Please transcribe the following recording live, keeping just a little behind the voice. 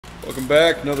Welcome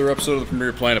back, another episode of the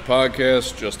Premier Planet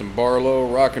Podcast. Justin Barlow,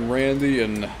 Rock and Randy,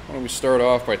 and why don't we start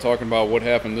off by talking about what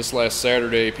happened this last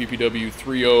Saturday,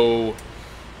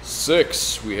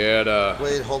 PPW306. We had...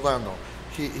 Wait, hold on though.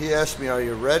 He asked me, are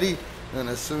you ready? And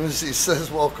as soon as he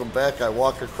says welcome back, I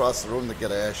walk across the room to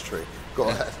get an ashtray. Go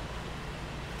ahead.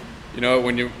 You know,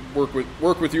 when you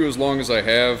work with you as long as I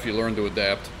have, you learn to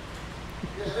adapt.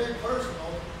 Yeah, it ain't personal.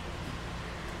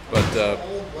 But,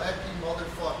 old wacky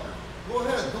motherfucker. Go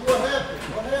ahead, do what happened?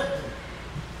 What happened?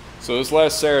 So this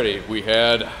last Saturday, we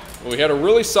had a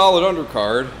really solid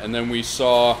undercard, and then we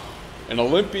saw an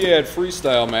Olympiad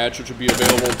freestyle match, which would be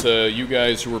available to you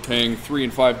guys who were paying $3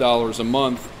 and $5 a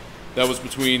month. That was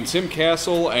between Tim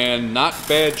Castle and Not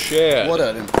Bad Chad. What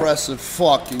an impressive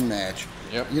fucking match.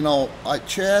 Yep. You know,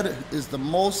 Chad is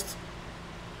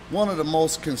one of the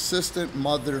most consistent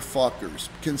motherfuckers.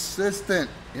 Consistent,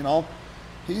 you know.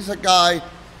 He's a guy,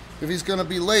 if he's going to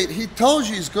be late, he tells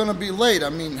you he's going to be late. I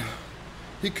mean,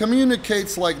 he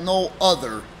communicates like no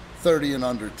other 30 and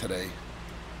under today.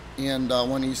 And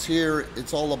when he's here,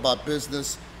 it's all about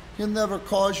business. He'll never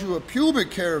cause you a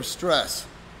pubic hair of stress.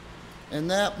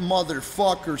 And that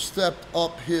motherfucker stepped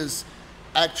up his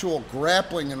actual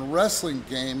grappling and wrestling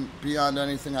game beyond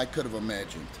anything I could have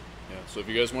imagined. Yeah, so if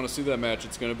you guys want to see that match,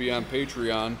 it's going to be on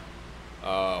Patreon.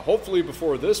 Hopefully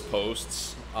before this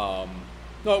posts.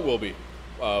 No, it will be.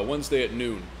 Wednesday at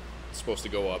noon. It's supposed to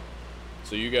go up.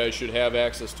 So you guys should have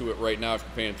access to it right now if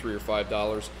you're paying $3 or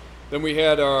 $5. Then we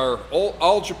had our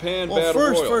All Japan Battle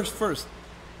Royal. First.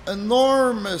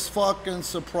 Enormous fucking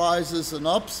surprises and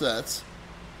upsets.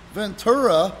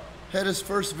 Ventura had his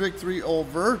first victory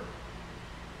over...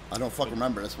 I don't fucking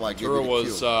remember. That's why I gave you the cue. Ventura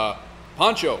was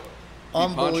Pancho.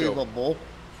 Unbelievable. Pancho.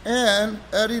 And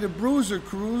Eddie the Bruiser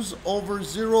Cruz over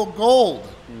Zero Gold.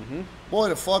 Mm-hmm.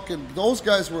 Boy, those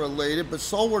guys were elated, but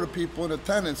so were the people in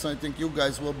attendance. I think you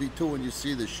guys will be too when you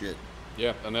see this shit.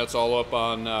 Yeah, and that's all up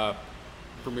on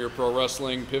Premier Pro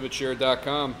Wrestling,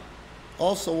 pivotshare.com.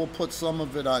 Also, we'll put some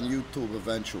of it on YouTube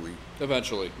eventually.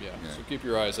 Eventually, yeah. So keep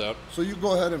your eyes out. So you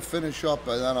go ahead and finish up,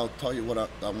 and then I'll tell you what I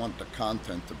want the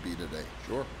content to be today.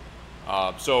 Sure.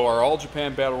 So our All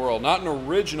Japan Battle Royal, not an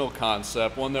original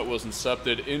concept, one that was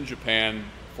incepted in Japan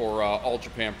for All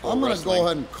Japan Pro Wrestling. I'm going to go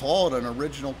ahead and call it an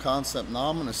original concept. Now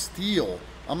I'm going to steal.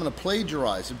 I'm going to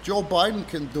plagiarize. If Joe Biden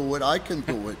can do it, I can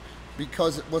do it.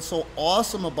 Because what's so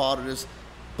awesome about it is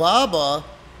Baba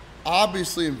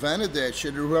obviously invented that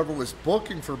shit, or whoever was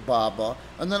booking for Baba,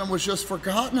 and then it was just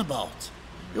forgotten about.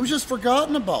 It was just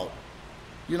forgotten about,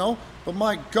 you know? But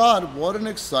my God, what an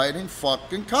exciting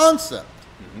fucking concept.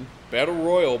 Mm-hmm. Battle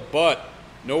Royal, but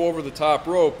no over-the-top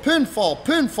rope.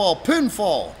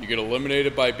 Pinfall. You get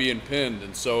eliminated by being pinned.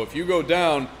 And so if you go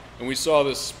down, and we saw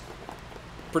this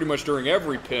pretty much during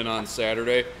every pin on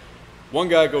Saturday, one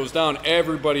guy goes down,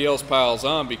 everybody else piles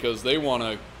on because they want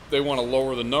to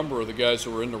lower the number of the guys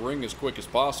who are in the ring as quick as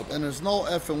possible. And there's no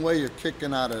effing way you're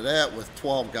kicking out of that with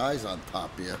 12 guys on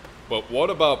top of you. But what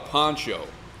about Pancho?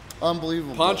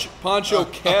 Unbelievable. Pancho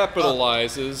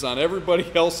capitalizes on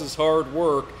everybody else's hard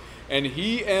work, and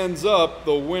he ends up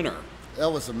the winner. That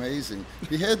was amazing.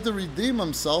 He had to redeem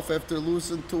himself after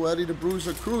losing to Eddie the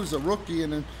Bruiser Cruz, a rookie,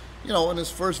 and in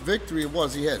his first victory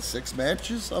he had 6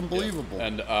 matches. Unbelievable. Yeah.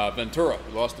 And Ventura,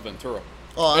 he lost to Ventura.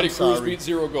 Oh, Eddie Cruz beat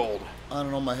Zero Gold. I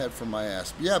don't know my head from my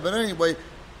ass. Yeah, but anyway,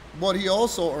 what he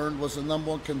also earned was a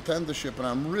 #1 contendership, and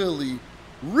I'm really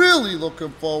looking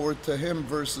forward to him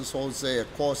versus Jose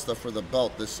Acosta for the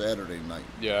belt this Saturday night.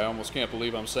 Yeah, I almost can't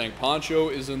believe I'm saying Pancho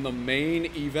is in the main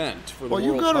event for the world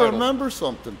title. Well, you got to remember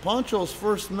something. Pancho's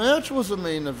first match was a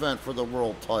main event for the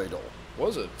world title.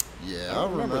 Was it? Yeah, I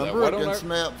remember against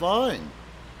Matt Vine.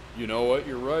 You know what?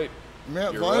 You're right.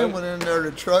 Matt Vine went in there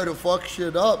to try to fuck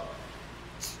shit up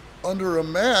under a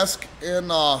mask,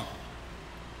 and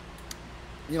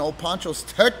Pancho's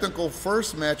technical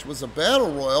first match was a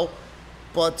battle royal.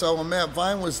 But when Matt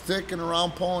Vine was dicking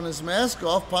around pulling his mask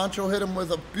off, Pancho hit him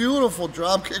with a beautiful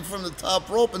dropkick from the top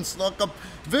rope and snuck up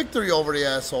victory over the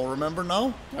asshole. Remember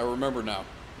now? I remember now.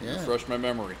 Yeah. Refresh my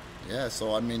memory. Yeah,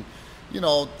 so I mean,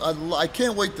 I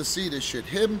can't wait to see this shit.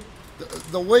 Him,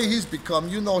 the way he's become,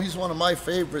 he's one of my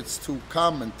favorites to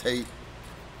commentate.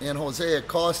 And Jose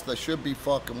Acosta should be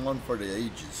fucking one for the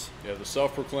ages. Yeah, the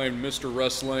self-proclaimed Mr.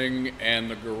 Wrestling and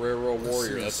the Guerrero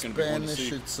Warrior. That's going to be one to see.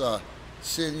 Spanish, it's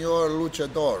Senor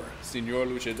Luchador. Senor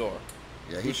Luchador.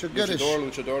 Yeah, he should get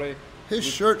Luchadore. His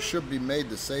shirt should be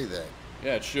made to say that.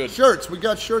 Yeah, it should. Shirts. We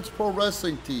got shirts, pro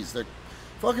wrestling tees.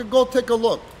 Fucking go take a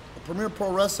look. Premier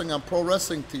Pro Wrestling on pro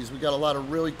wrestling tees. We got a lot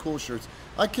of really cool shirts.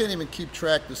 I can't even keep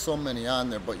track. There's so many on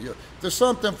there, but there's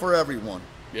something for everyone.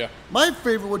 Yeah. My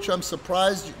favorite, which I'm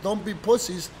surprised, don't be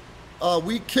pussies,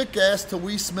 We kick ass till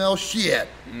we smell shit.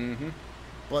 Mm-hmm.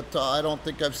 But I don't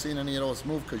think I've seen any of those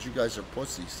move because you guys are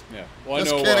pussies. Yeah. Well,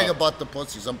 Just I know, kidding about the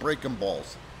pussies. I'm breaking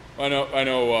balls. I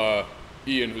know.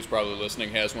 Ian, who's probably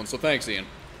listening, has one. So thanks, Ian.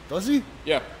 Does he?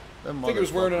 Yeah. I think he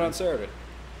was wearing it on Saturday.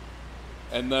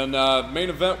 And then main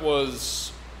event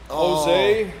was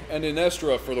Jose and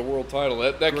Inestra for the world title.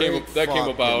 That came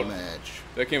about. Match.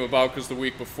 That came about because the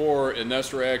week before,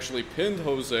 Inestra actually pinned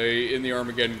Jose in the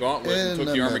Armageddon Gauntlet and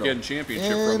took the Armageddon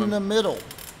Championship from him. In the middle.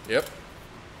 Yep.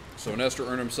 So Inestra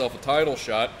earned himself a title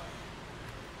shot.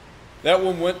 That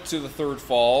one went to the third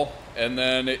fall, and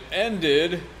then it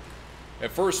ended.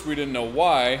 At first, we didn't know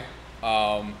why.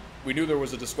 We knew there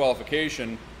was a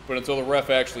disqualification, but until the ref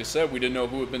actually said, we didn't know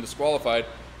who had been disqualified.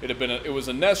 It was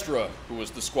Inestra who was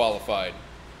disqualified.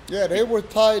 Yeah, they were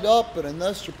tied up, and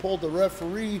Inestra pulled the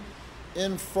referee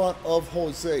in front of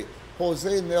Jose.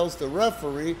 Jose nails the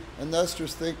referee, and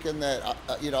Inestra's thinking that,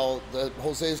 that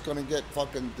Jose's going to get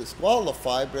fucking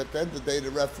disqualified, but at the end of the day, the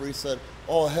referee said,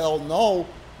 oh, hell no,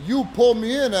 you pull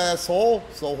me in, asshole.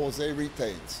 So Jose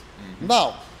retains. Mm-hmm.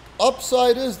 Now,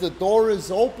 upside is the door is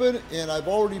open, and I've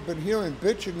already been hearing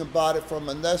bitching about it from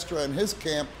Inestra and his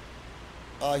camp.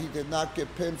 He did not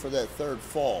get pinned for that third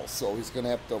fall, so he's going to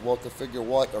have to, he'll have to figure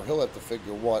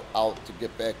what out to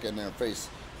get back in there and face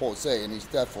Jose, and he's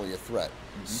definitely a threat.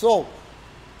 Mm-hmm. So,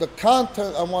 the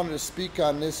content I wanted to speak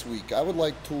on this week, I would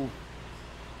like to,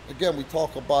 again, we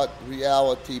talk about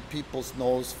reality, people's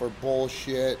nose for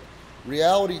bullshit.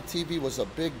 Reality TV was a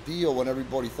big deal when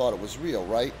everybody thought it was real,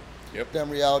 right? Yep. Then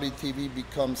reality TV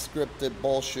becomes scripted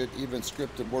bullshit, even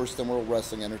scripted worse than World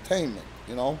Wrestling Entertainment,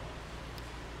 you know?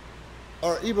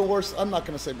 Or even worse, I'm not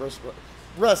going to say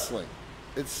wrestling.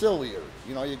 It's sillier.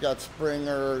 You know, you got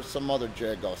Springer, some other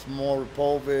jagoffs,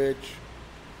 Moripovich.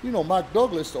 You know, Mark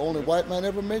Douglas, the only white man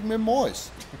ever make me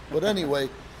moist. But anyway,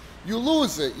 you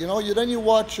lose it. You know, then you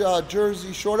watch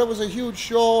Jersey Shore. That was a huge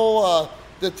show.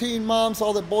 The teen moms,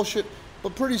 all that bullshit.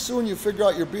 But pretty soon you figure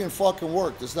out you're being fucking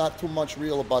worked. There's not too much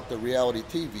real about the reality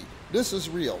TV. This is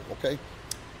real, okay?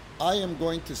 I am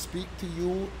going to speak to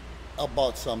you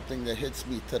about something that hits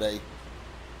me today.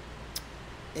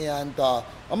 And I'm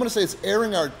going to say it's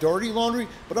airing our dirty laundry,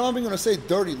 but I'm not even going to say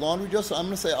dirty laundry, I'm going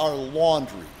to say our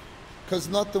laundry. Because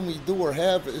nothing we do or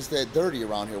have is that dirty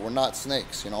around here. We're not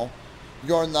snakes, you know?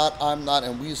 You're not, I'm not,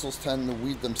 and weasels tend to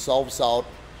weed themselves out.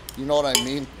 You know what I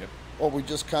mean? Yep. Or we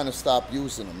just kind of stop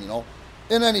using them, you know?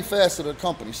 In any facet of the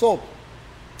company. So,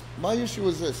 my issue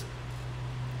is this.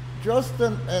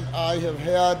 Justin and I have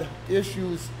had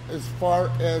issues as far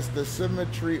as the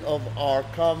symmetry of our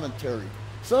commentary.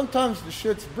 Sometimes the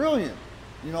shit's brilliant,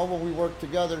 you know, when we work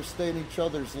together, stay in each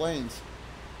other's lanes.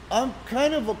 I'm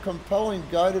kind of a compelling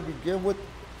guy to begin with.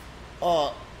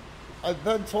 I've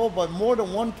been told by more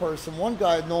than one person, one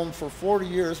guy I'd known for 40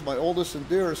 years, my oldest and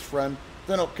dearest friend,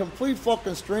 then a complete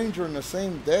fucking stranger in the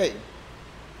same day.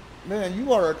 Man,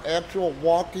 you are an actual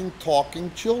walking,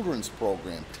 talking children's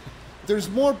program. There's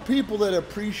more people that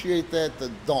appreciate that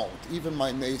than don't, even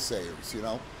my naysayers, you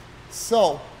know?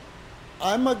 So,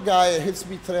 I'm a guy, it hits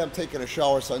me today, I'm taking a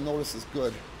shower, so I know this is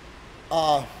good.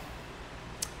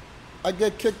 I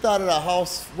get kicked out of the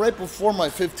house right before my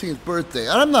 15th birthday.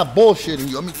 And I'm not bullshitting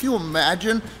you. I mean, can you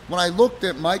imagine when I looked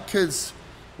at my kids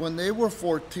when they were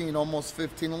 14, almost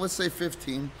 15, and let's say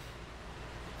 15,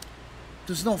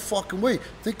 there's no fucking way.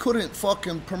 They couldn't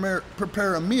fucking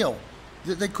prepare a meal.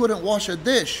 They couldn't wash a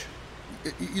dish.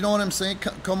 You know what I'm saying?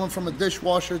 Coming from a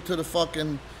dishwasher to the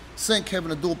fucking sink, having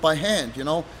to do it by hand, you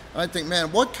know? And I think,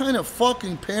 man, what kind of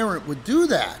fucking parent would do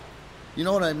that? You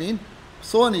know what I mean?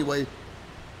 So anyway,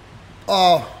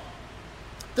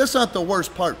 that's not the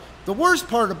worst part. The worst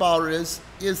part about it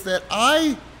is that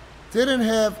I didn't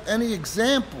have any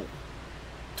example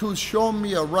to show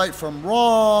me a right from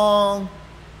wrong,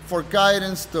 for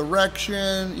guidance,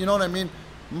 direction, you know what I mean?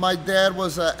 My dad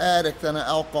was an addict and an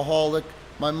alcoholic.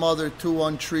 My mother, too,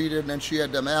 untreated, and she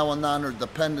had them Al-Anon or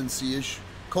codependency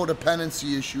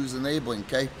issues enabling,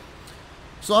 okay?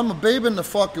 So I'm a babe in the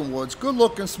fucking woods,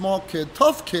 good-looking, small kid,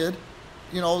 tough kid.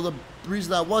 You know, the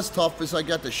reason I was tough is I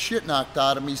got the shit knocked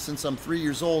out of me since I'm 3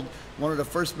 years old. One of the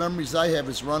first memories I have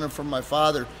is running from my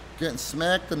father, getting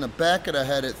smacked in the back of the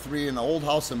head at 3 in an old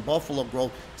house in Buffalo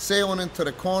Grove, sailing into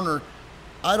the corner.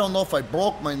 I don't know if I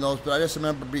broke my nose, but I just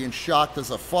remember being shocked as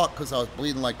a fuck because I was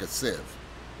bleeding like a sieve.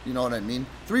 You know what I mean?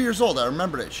 3 years old, I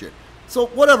remember that shit. So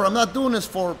whatever, I'm not doing this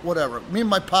for whatever. Me and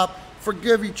my pop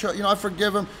forgive each other. You know, I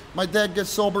forgive him. My dad gets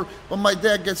sober. When my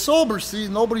dad gets sober, see,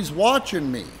 nobody's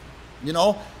watching me. You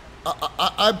know,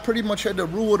 I pretty much had to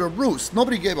rule it a roost.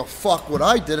 Nobody gave a fuck what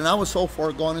I did, and I was so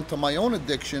far gone into my own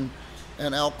addiction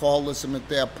and alcoholism at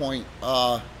that point.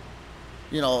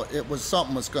 you know, it was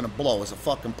something was going to blow. It was a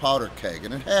fucking powder keg,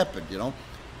 and it happened, you know.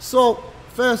 So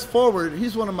fast forward,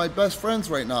 he's one of my best friends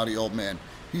right now, the old man.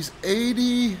 He's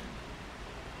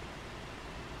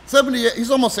 78,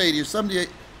 he's almost 80,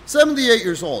 78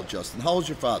 years old, Justin. How old's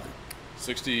your father?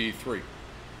 63.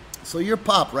 So your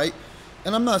pop, right?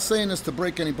 And I'm not saying this to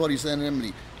break anybody's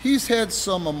anonymity. He's had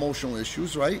some emotional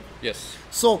issues, right? Yes.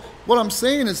 So what I'm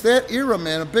saying is that era,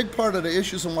 man, a big part of the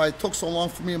issues and why it took so long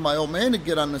for me and my old man to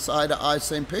get on this eye-to-eye,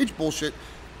 same page bullshit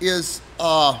is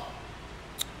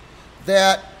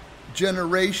that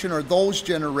generation or those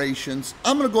generations.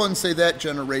 I'm going to go ahead and say that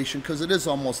generation because it is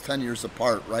almost 10 years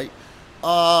apart, right?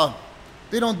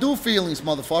 They don't do feelings,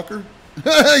 motherfucker.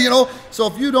 You know? So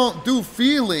if you don't do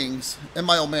feelings, and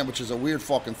my old man, which is a weird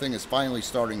fucking thing, is finally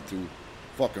starting to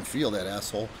fucking feel that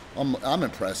asshole. I'm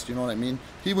impressed, you know what I mean?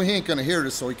 He ain't gonna hear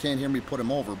this, so he can't hear me put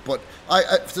him over. But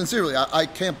I sincerely, I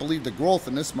can't believe the growth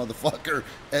in this motherfucker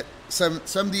at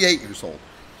 78 years old.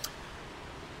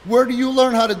 Where do you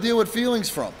learn how to deal with feelings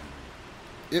from?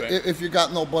 If you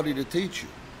got nobody to teach you.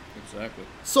 Exactly.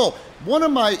 So one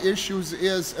of my issues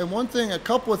is, and a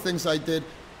couple of things I did.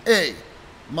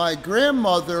 My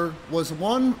grandmother was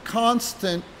one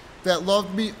constant that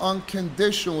loved me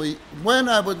unconditionally when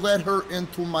I would let her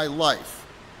into my life,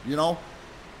 you know.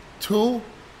 2,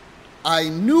 I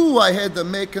knew I had the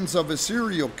makings of a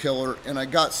serial killer, and I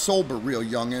got sober real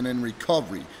young and in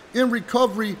recovery. In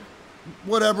recovery,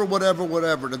 whatever.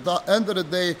 The end of the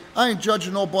day, I ain't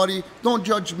judging nobody. Don't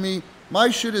judge me. My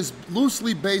shit is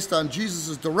loosely based on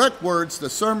Jesus' direct words,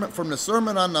 from the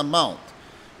Sermon on the Mount.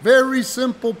 Very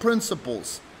simple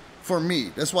principles for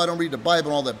me. That's why I don't read the Bible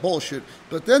and all that bullshit.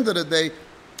 But at the end of the day,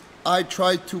 I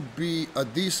try to be a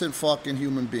decent fucking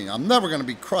human being. I'm never going to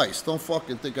be Christ. Don't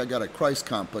fucking think I got a Christ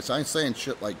complex. I ain't saying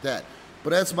shit like that. But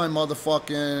that's my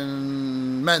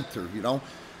motherfucking mentor, you know.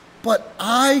 But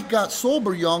I got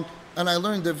sober young, and I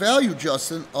learned the value,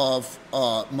 Justin, of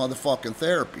motherfucking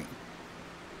therapy.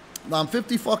 Now, I'm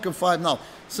 55 now.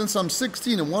 Since I'm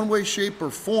 16, in one way, shape, or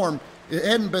form, it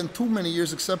hadn't been too many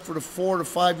years except for the 4 to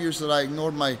 5 years that I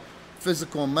ignored my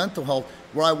physical and mental health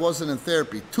where I wasn't in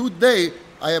therapy. Today,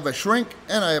 I have a shrink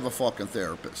and I have a fucking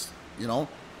therapist, you know?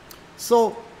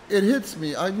 So it hits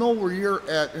me. I know where you're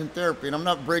at in therapy, and I'm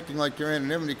not breaking like your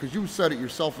anonymity because you said it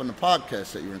yourself in the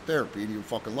podcast that you're in therapy and you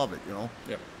fucking love it, you know?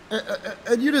 Yeah.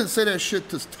 And you didn't say that shit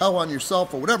to tell on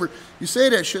yourself or whatever. You say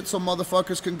that shit so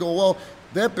motherfuckers can go, well,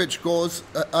 that bitch goes,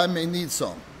 I may need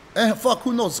some. And fuck,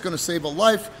 who knows? It's going to save a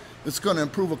life. It's going to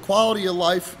improve a quality of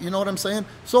life. You know what I'm saying?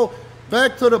 So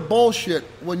back to the bullshit.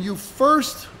 When you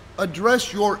first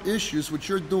address your issues, which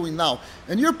you're doing now,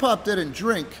 and your pop didn't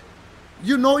drink,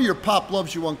 you know your pop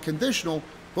loves you unconditional,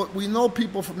 but we know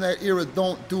people from that era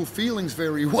don't do feelings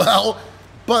very well.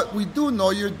 But we do know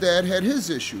your dad had his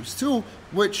issues too,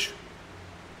 which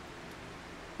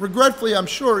regretfully, I'm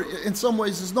sure in some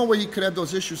ways there's no way he could have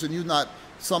those issues and you not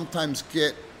sometimes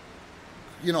get,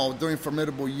 you know, during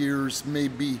formidable years,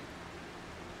 maybe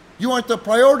you aren't the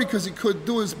priority because he could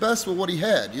do his best with what he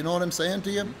had. You know what I'm saying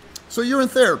to you? So you're in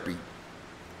therapy.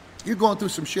 You're going through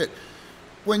some shit.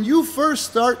 When you first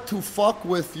start to fuck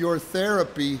with your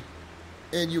therapy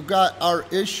and you got our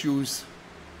issues,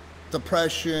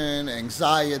 depression,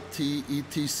 anxiety,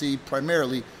 etc.,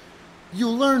 primarily, you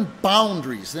learn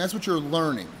boundaries, and that's what you're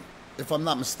learning, if I'm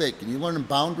not mistaken. You learning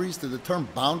boundaries? Did the term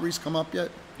boundaries come up yet?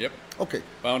 Yep. Okay.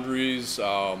 Boundaries,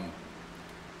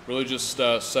 really just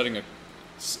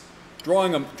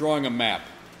drawing a map.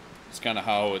 It's kind of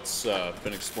how it's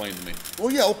been explained to me.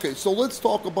 Well, yeah, okay, so let's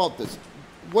talk about this.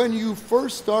 When you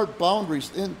first start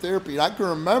boundaries in therapy, I can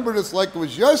remember this like it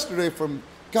was yesterday from,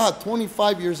 God,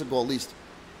 25 years ago at least.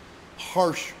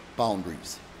 Harsh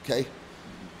boundaries, okay?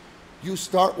 You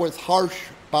start with harsh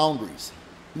boundaries.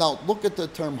 Now, look at the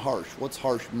term harsh. What's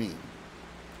harsh mean?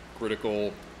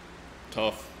 Critical,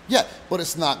 tough. Yeah, but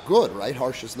it's not good, right?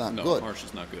 Harsh is not good. No, harsh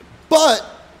is not good. But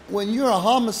when you're a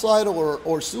homicidal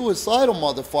or suicidal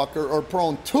motherfucker or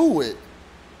prone to it,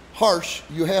 harsh,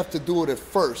 you have to do it at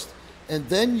first. And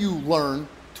then you learn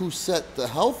to set the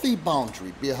healthy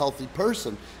boundary, be a healthy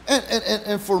person.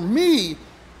 And for me,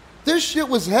 this shit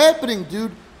was happening,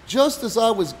 dude, just as I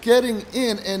was getting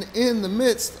in and in the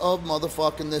midst of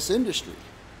motherfucking this industry.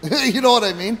 You know what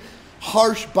I mean?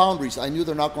 Harsh boundaries. I knew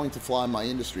they're not going to fly in my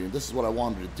industry, and this is what I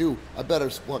wanted to do. I better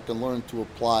fucking learn to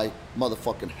apply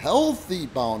motherfucking healthy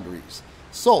boundaries.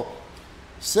 So,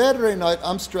 Saturday night,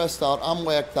 I'm stressed out, I'm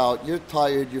whacked out, you're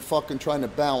tired, you're fucking trying to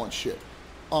balance shit.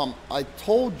 I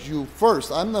told you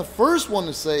first, I'm the first one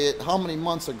to say it how many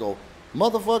months ago?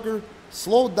 Motherfucker,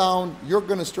 slow down, you're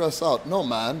gonna stress out. No,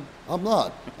 man, I'm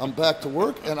not. I'm back to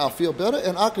work and I'll feel better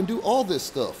and I can do all this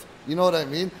stuff. You know what I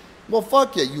mean? Well,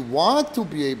 fuck yeah, you want to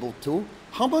be able to.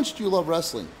 How much do you love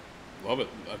wrestling? Love it.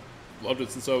 I've loved it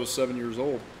since I was 7 years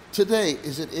old. Today,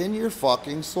 is it in your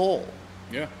fucking soul?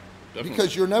 Yeah, definitely.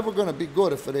 Because you're never going to be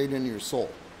good if it ain't in your soul.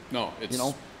 No, it's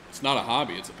it's not a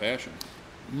hobby, it's a passion.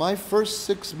 My first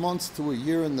 6 months to a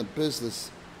year in the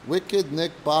business, Wicked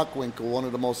Nick Bockwinkel, one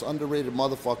of the most underrated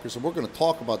motherfuckers, and we're going to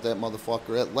talk about that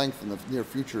motherfucker at length in the near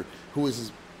future, who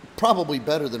is probably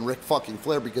better than Ric fucking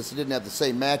Flair because he didn't have the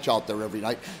same match out there every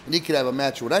night, and he could have a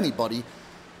match with anybody,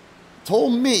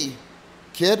 told me,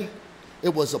 kid,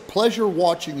 it was a pleasure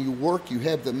watching you work. You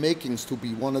have the makings to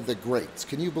be one of the greats.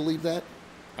 Can you believe that?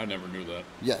 I never knew that.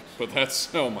 Yeah. But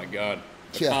that's, oh my God,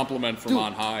 a compliment from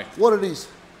on high. What are these?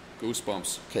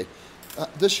 Goosebumps. Okay.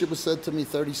 This shit was said to me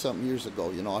 30-something years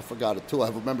ago. You know, I forgot it too. I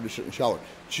remember the shit in the shower.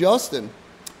 Justin,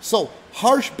 so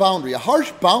harsh boundary. A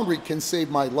harsh boundary can save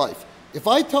my life. If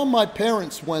I tell my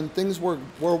parents when things were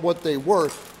what they were,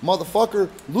 motherfucker,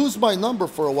 lose my number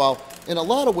for a while, in a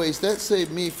lot of ways that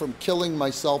saved me from killing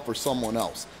myself or someone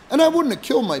else. And I wouldn't have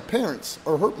killed my parents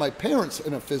or hurt my parents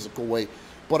in a physical way,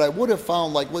 but I would have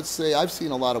found, like, let's say, I've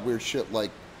seen a lot of weird shit,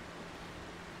 like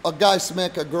a guy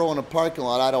smack a girl in a parking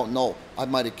lot, I don't know. I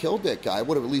might have killed that guy. I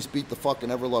would have at least beat the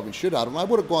fucking ever-loving shit out of him. I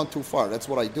would have gone too far. That's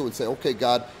what I do and say, okay,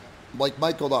 God, like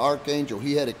Michael the Archangel,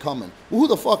 he had it coming. Well, who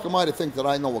the fuck am I to think that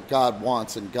I know what God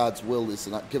wants and God's will is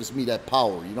and that gives me that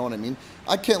power, you know what I mean?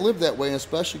 I can't live that way,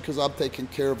 especially because I'm taking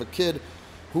care of a kid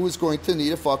who is going to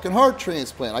need a fucking heart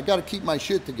transplant. I got to keep my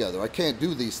shit together. I can't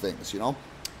do these things, you know?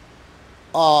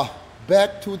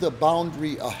 Back to the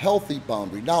boundary, a healthy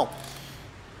boundary. Now,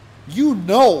 you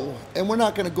know, and we're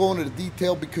not going to go into the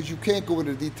detail because you can't go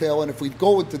into detail, and if we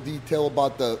go into detail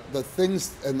about the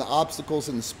things and the obstacles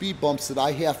and the speed bumps that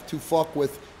I have to fuck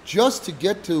with just to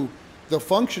get to the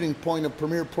functioning point of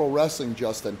Premier Pro Wrestling,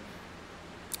 Justin,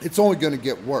 it's only going to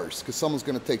get worse because someone's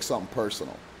going to take something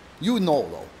personal. You know,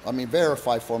 though. I mean,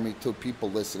 verify for me to people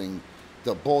listening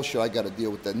the bullshit I got to deal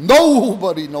with that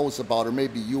nobody knows about, or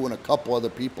maybe you and a couple other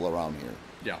people around here.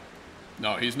 Yeah.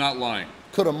 No, he's not lying.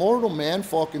 Could a mortal man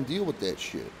fucking deal with that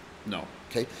shit? No.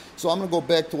 Okay, so I'm going to go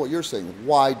back to what you're saying.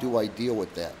 Why do I deal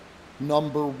with that?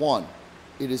 Number one,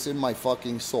 it is in my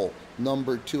fucking soul.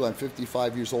 Number two, I'm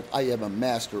 55 years old. I am a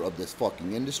master of this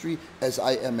fucking industry, as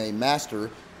I am a master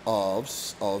of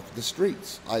the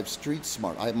streets. I have street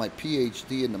smart. I have my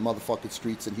PhD in the motherfucking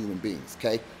streets and human beings,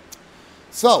 okay?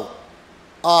 So,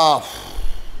 I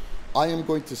am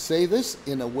going to say this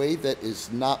in a way that is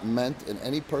not meant in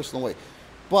any personal way.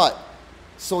 But,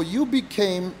 so you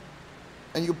became,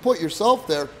 and you put yourself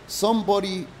there,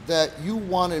 somebody that you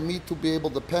wanted me to be able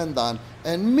to depend on.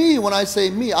 And me, when I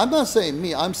say me, I'm not saying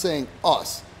me, I'm saying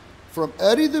us. From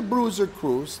Eddie the Bruiser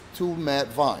Cruz to Matt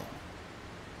Vine.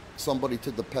 Somebody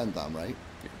to depend on, right?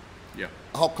 Yeah.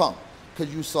 How come?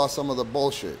 Because you saw some of the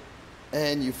bullshit.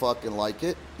 And you fucking like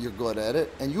it, you're good at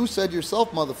it, and you said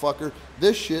yourself, motherfucker,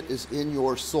 this shit is in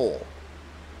your soul,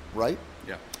 right?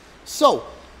 Yeah. So,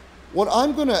 what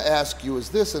I'm going to ask you is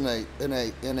this in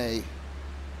a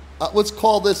let's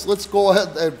call this, let's go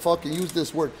ahead and fucking use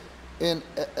this word, in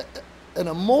an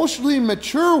emotionally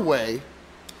mature way.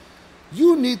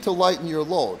 You need to lighten your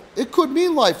load. It could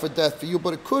mean life or death for you,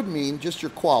 but it could mean just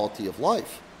your quality of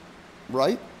life,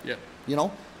 right? Yeah. You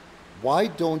know? Why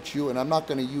don't you, and I'm not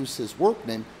going to use his work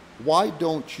name, why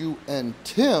don't you and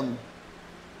Tim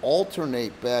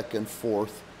alternate back and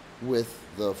forth with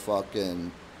the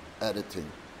fucking editing?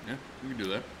 Yeah, you can do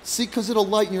that. See, because it'll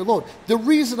lighten your load. The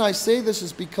reason I say this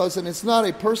is because, and it's not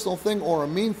a personal thing or a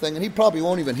mean thing, and he probably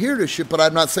won't even hear this shit, but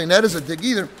I'm not saying that as a dig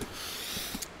either.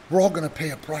 We're all going to pay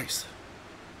a price.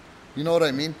 You know what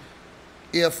I mean?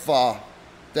 If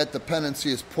that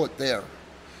dependency is put there.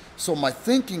 So my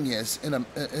thinking is, in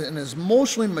as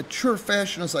emotionally mature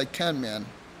fashion as I can, man,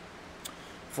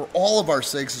 for all of our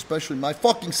sakes, especially my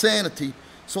fucking sanity,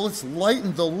 so let's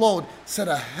lighten the load, set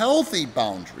a healthy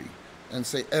boundary, and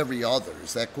say every other.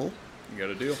 Is that cool? You got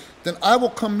a deal. Then I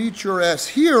will come meet your ass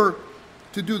here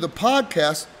to do the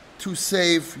podcast to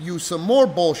save you some more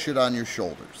bullshit on your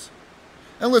shoulders.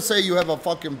 And let's say you have a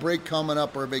fucking break coming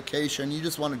up or a vacation, you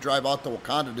just want to drive out to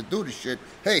Wakanda to do this shit.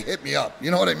 Hey, hit me up. You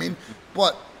know what I mean?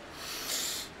 But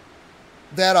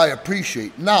that I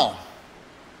appreciate. Now,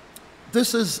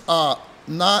 this is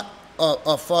not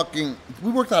a fucking...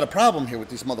 We worked out a problem here with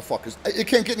these motherfuckers. It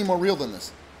can't get any more real than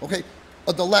this, okay?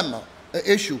 A dilemma, an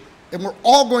issue. And we're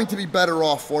all going to be better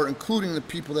off for it, including the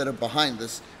people that are behind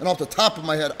this. And off the top of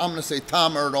my head, I'm going to say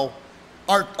Tom Erdo,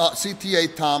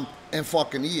 CTA Tom, and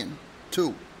fucking Ian,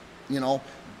 too. You know?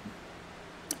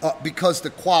 Because the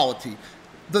quality.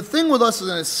 The thing with us is,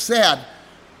 and it's sad,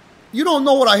 You don't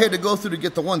know what I had to go through to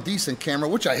get the one decent camera,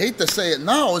 which I hate to say it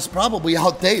now is probably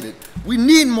outdated. We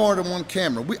need more than one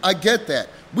camera. I get that.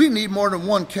 We need more than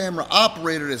one camera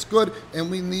operator that's good,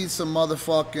 and we need some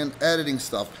motherfucking editing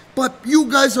stuff. But you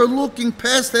guys are looking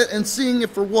past that and seeing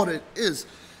it for what it is.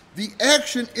 The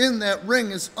action in that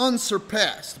ring is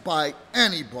unsurpassed by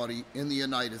anybody in the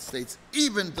United States,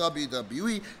 even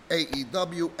WWE,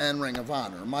 AEW, and Ring of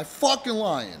Honor. Am I fucking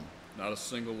lying? Not a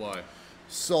single lie.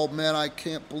 So, man, I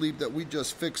can't believe that we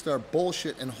just fixed our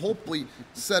bullshit and hopefully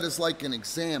set as like an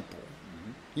example.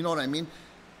 Mm-hmm. You know what I mean?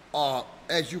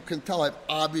 As you can tell, I've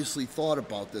obviously thought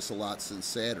about this a lot since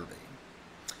Saturday.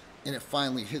 And it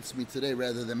finally hits me today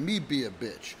rather than me be a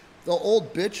bitch. The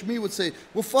old bitch me would say,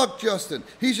 well, fuck Justin.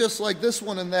 He's just like this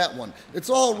one and that one. It's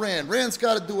all Rand. Rand's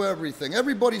got to do everything.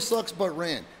 Everybody sucks but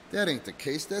Rand. That ain't the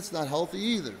case. That's not healthy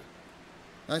either.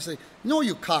 And I say, no,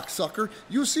 you cocksucker.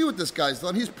 You see what this guy's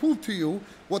done. He's proved to you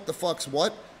what the fuck's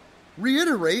what.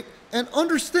 Reiterate and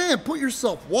understand. Put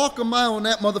yourself, walk a mile in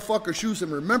that motherfucker's shoes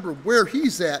and remember where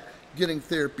he's at getting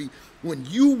therapy when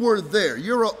you were there.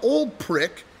 You're an old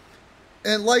prick.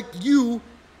 And like you,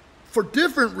 for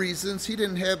different reasons, he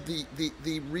didn't have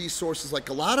the resources like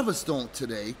a lot of us don't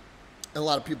today, and a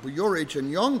lot of people your age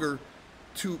and younger,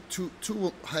 to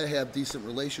have decent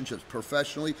relationships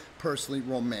professionally, personally,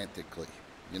 romantically,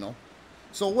 you know?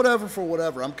 So whatever for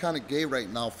whatever. I'm kind of gay right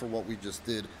now for what we just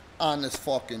did on this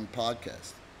fucking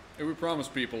podcast. And we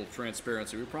promised people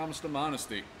transparency. We promised them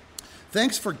honesty.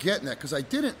 Thanks for getting that, because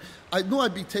I knew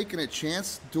I'd be taking a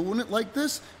chance doing it like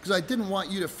this, because I didn't want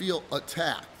you to feel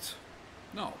attacked.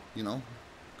 No. You know?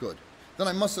 Good. Then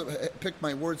I must have picked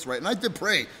my words right. And I did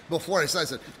pray before I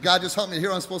said, God, just help me to hear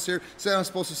what I'm supposed to hear, say what I'm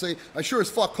supposed to say. I sure as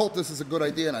fuck hope this is a good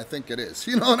idea, and I think it is.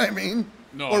 You know what I mean?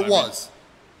 No. Or was.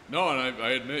 No, and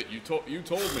I admit, you told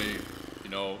me, you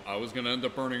know, I was going to end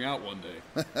up burning out one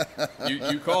day.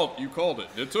 you called it.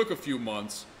 It took a few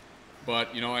months,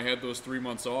 but, you know, I had those 3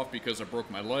 months off because I broke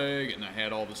my leg, and I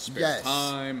had all this spare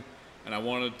time, and I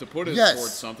wanted to put it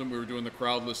towards something. We were doing the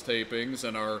crowdless tapings,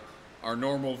 and our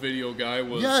normal video guy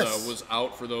was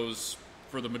out for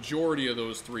the majority of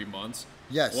those 3 months.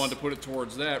 Yes. Wanted to put it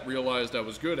towards that, realized I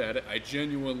was good at it. I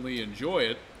genuinely enjoy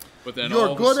it. But then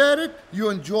you're good at it,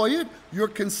 you enjoy it, you're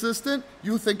consistent,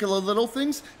 you think of the little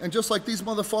things, and just like these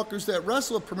motherfuckers that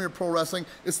wrestle at Premier Pro Wrestling,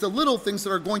 it's the little things that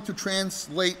are going to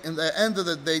translate in the end of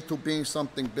the day to being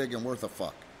something big and worth a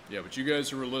fuck. Yeah, but you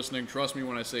guys who are listening, trust me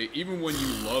when I say, even when you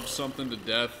love something to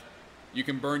death, you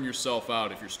can burn yourself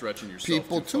out if you're stretching yourself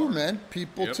People too far. Man.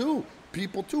 People too.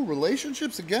 People too.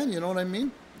 Relationships again, you know what I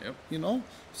mean? Yep. You know?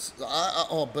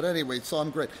 But anyway, so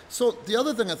I'm great. So the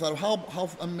other thing I thought, how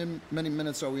many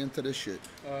minutes are we into this shit?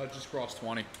 Just crossed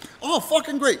 20. Oh,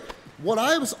 fucking great. What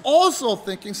I was also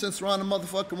thinking, since we're on the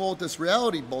motherfucking roll with this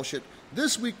reality bullshit,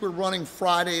 this week we're running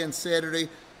Friday and Saturday.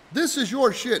 This is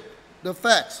your shit. The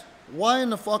facts. Why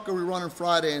in the fuck are we running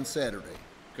Friday and Saturday?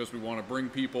 Because we want to bring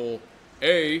people,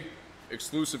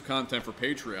 exclusive content for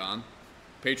Patreon.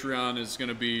 Patreon is going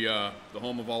to be the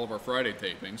home of all of our Friday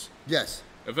tapings. Yes.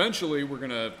 Eventually, we're going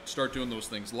to start doing those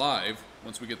things live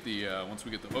once we get the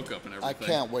hookup and everything. I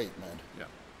can't wait, man. Yeah.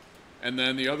 And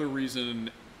then the other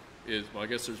reason is, well, I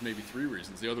guess there's maybe 3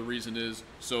 reasons. The other reason is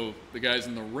so the guys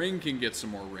in the ring can get some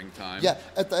more ring time. Yeah,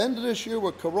 at the end of this year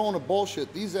with Corona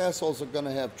bullshit, these assholes are going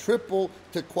to have triple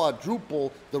to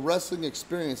quadruple the wrestling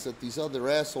experience that these other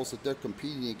assholes that they're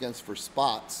competing against for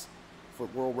spots for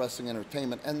World Wrestling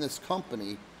Entertainment. And this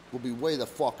company will be way the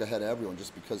fuck ahead of everyone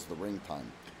just because of the ring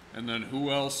time. And then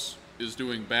who else is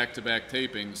doing back-to-back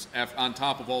tapings on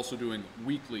top of also doing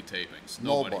weekly tapings?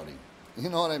 Nobody. You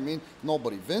know what I mean?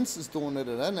 Nobody. Vince is doing it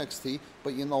at NXT,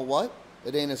 but you know what?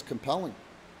 It ain't as compelling.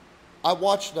 I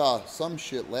watched some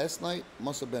shit last night.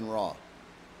 Must have been Raw.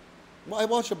 Well, I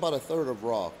watched about a third of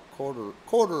Raw,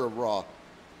 quarter of Raw.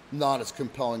 Not as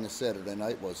compelling as Saturday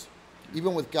night was.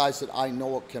 Even with guys that I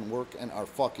know it can work and are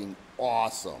fucking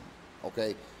awesome.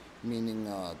 Okay?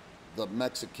 Meaning the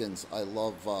Mexicans, I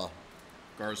love...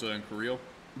 Garza and Carrillo?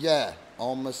 Yeah,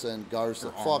 Almas and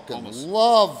Garza. Fucking Almas.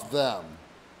 love them.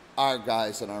 Our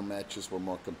guys and our matches were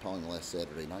more compelling last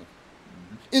Saturday night.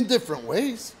 Mm-hmm. In different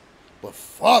ways. But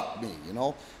fuck me, you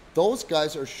know? Those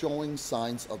guys are showing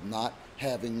signs of not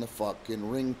having the fucking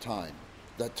ring time.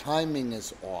 The timing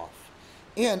is off.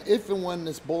 And if and when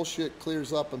this bullshit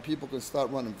clears up and people can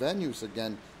start running venues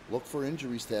again, look for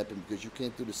injuries to happen because you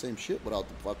can't do the same shit without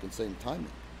the fucking same timing.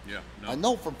 Yeah, no. I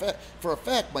know for a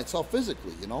fact myself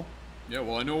physically, you know? Yeah,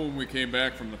 well, I know when we came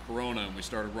back from the Corona and we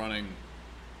started running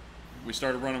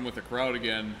with the crowd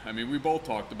again. I mean, we both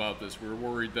talked about this. We were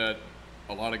worried that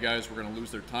a lot of guys were going to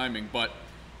lose their timing, but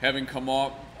having come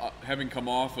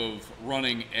off of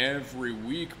running every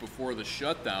week before the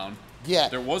shutdown, Yeah.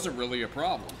 there wasn't really a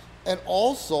problem. And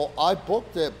also, I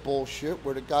booked that bullshit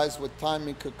where the guys with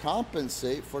timing could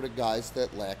compensate for the guys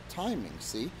that lack timing.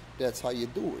 See? That's how you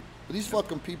do it. But these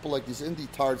fucking people like these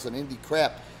indie tards and indie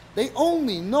crap, they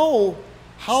only know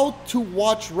how to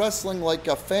watch wrestling like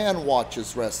a fan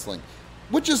watches wrestling.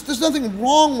 Which is, there's nothing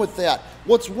wrong with that.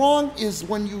 What's wrong is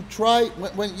when you try,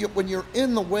 when you're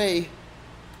in the way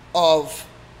of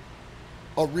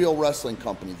a real wrestling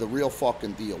company, the real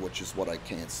fucking deal, which is what I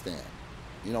can't stand.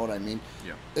 You know what I mean?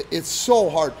 Yeah. It's so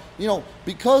hard. You know,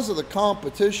 because of the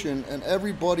competition and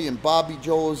everybody in Bobby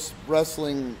Joe's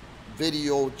wrestling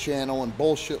video channel and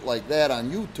bullshit like that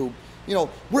on YouTube, you know,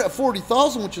 we're at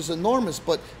 40,000, which is enormous,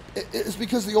 but it's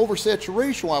because of the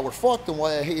oversaturation why we're fucked and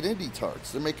why I hate indie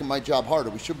tards. They're making my job harder.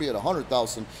 We should be at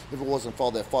 100,000 if it wasn't for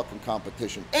all that fucking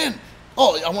competition. And,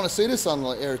 I want to say this on the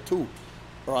air too,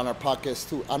 or on our podcast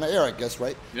too. On the air, I guess,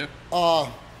 right? Yeah.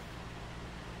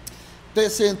 The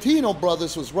Santino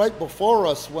brothers was right before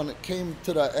us when it came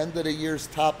to the end of the year's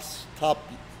top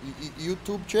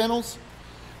YouTube channels.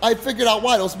 I figured out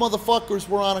why. Those motherfuckers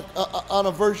were on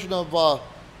a version of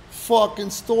fucking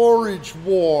Storage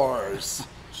Wars.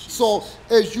 So,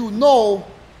 as you know,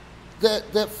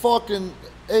 that fucking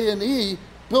A&E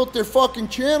built their fucking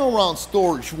channel around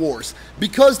Storage Wars.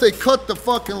 Because they cut the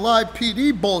fucking live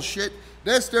PD bullshit,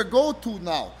 that's their go-to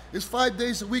now. It's 5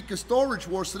 days a week of Storage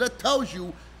Wars, so that tells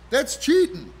you that's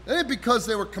cheating. It ain't because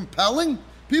they were compelling.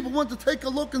 People want to take a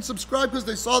look and subscribe because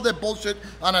they saw that bullshit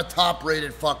on a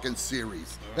top-rated fucking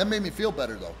series. That made me feel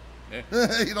better, though.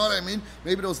 Yeah. You know what I mean?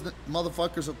 Maybe those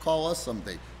motherfuckers will call us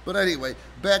someday. But anyway,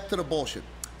 back to the bullshit.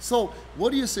 So,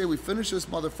 what do you say we finish this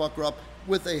motherfucker up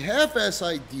with a half-ass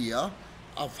idea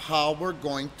of how we're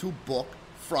going to book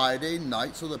Friday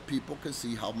night so that people can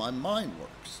see how my mind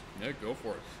works? Yeah, go for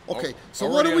it. Okay, so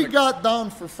what do we got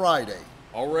down for Friday?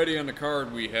 Already on the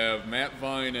card, we have Matt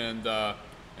Vine and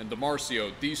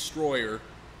DeMarcio, Destroyer.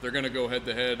 They're going to go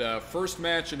head-to-head. First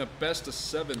match in a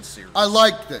best-of-7 series. I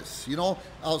like this. You know,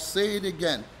 I'll say it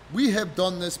again. We have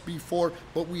done this before,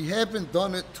 but we haven't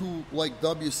done it to like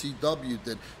WCW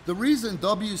did. The reason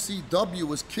WCW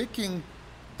was kicking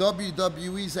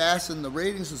WWE's ass in the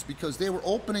ratings is because they were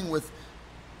opening with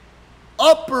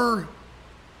upper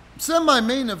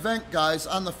semi-main event guys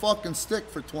on the fucking stick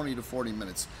for 20 to 40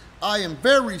 minutes. I am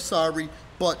very sorry,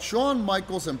 but Shawn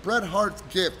Michaels and Bret Hart's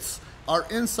gifts are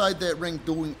inside that ring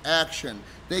doing action.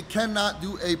 They cannot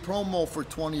do a promo for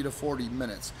 20 to 40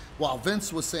 minutes. While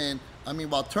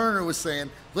while Turner was saying,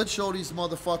 let's show these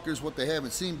motherfuckers what they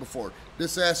haven't seen before.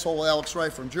 This asshole Alex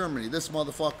Wright from Germany, this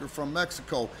motherfucker from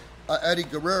Mexico, Eddie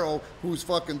Guerrero, who's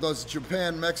fucking does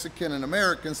Japan, Mexican, and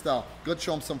American style. Let's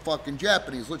show him some fucking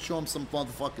Japanese. Let's show him some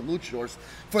motherfucking luchadors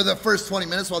for the first 20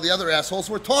 minutes while the other assholes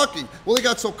were talking. Well, they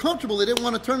got so comfortable they didn't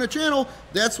want to turn the channel.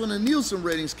 That's when the Nielsen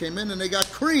ratings came in and they got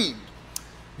creamed.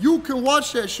 You can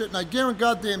watch that shit, and I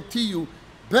guarantee you,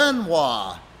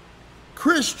 Benoit,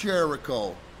 Chris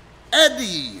Jericho,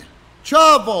 Eddie,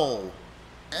 Chavo,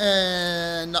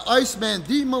 and the Iceman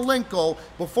D. Malenko,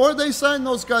 before they signed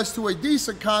those guys to a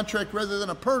decent contract rather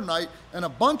than a per night, and a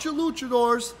bunch of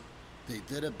luchadors, they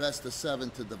did a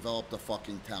best-of-7 to develop the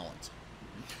fucking talent.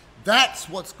 That's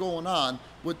what's going on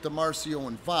with DeMarcio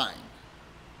and Vine.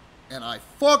 And I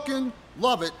fucking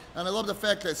love it. And I love the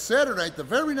fact that Saturday night, the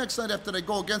very next night after they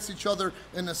go against each other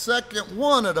in the second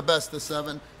one of the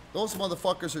best-of-7, those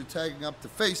motherfuckers are tagging up to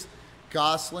face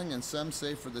Gosling and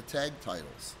Sensei for the tag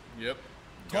titles. Yep.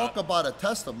 Talk about a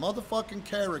test of motherfucking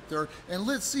character, and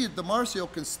let's see if DeMarcio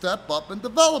can step up and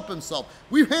develop himself.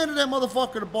 We've handed that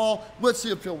motherfucker the ball. Let's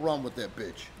see if he'll run with that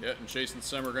bitch. Yeah, and Chase and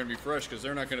Sem are going to be fresh because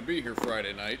they're not going to be here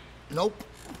Friday night. Nope.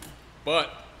 But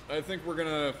I think we're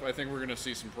gonna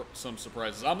see some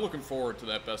surprises. I'm looking forward to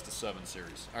that best-of-7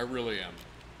 series. I really am.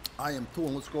 I am too,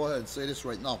 and let's go ahead and say this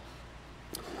right now.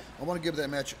 I want to give that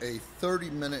match a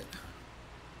 30-minute.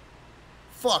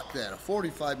 Fuck that, a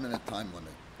 45-minute time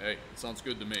limit. Hey, it sounds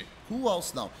good to me. Who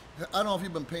else now? I don't know if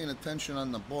you've been paying attention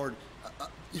on the board.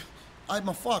 I'm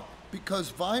a fuck because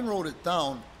Vine wrote it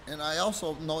down, and I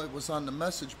also know it was on the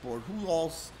message board. Who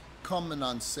else coming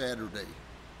on Saturday?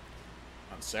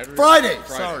 On Saturday? Friday.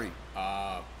 Sorry.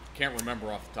 Can't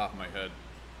remember off the top of my head.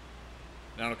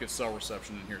 I don't get cell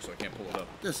reception in here, so I can't pull it up.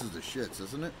 This is the shits,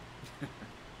 isn't it?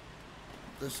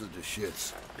 This is the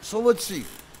shits. So let's see.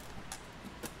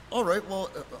 All right, well,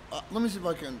 let me see if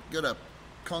I can get a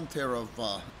counter of,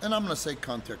 and I'm going to say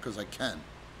counter because I can.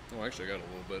 Oh, actually, I got a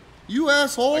little bit. You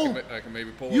asshole. I can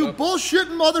maybe pull it up. You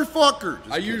bullshitting motherfucker.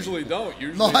 I usually don't.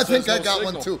 Usually no, I think no I got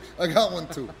signal. one too. I got one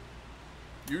too.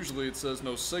 Usually it says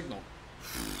no signal.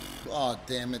 Oh,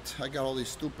 damn it. I got all these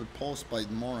stupid posts by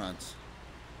morons.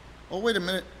 Oh, wait a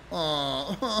minute.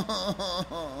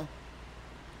 Oh.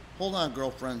 Hold on,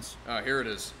 girlfriends. Here it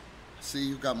is. See,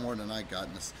 you got more than I got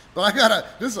in this. But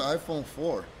this is an iPhone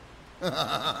 4.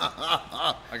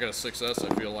 I got a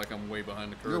 6S. I feel like I'm way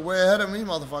behind the curve. You're way ahead of me,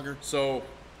 motherfucker. So,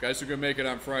 guys who are going to make it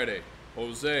on Friday.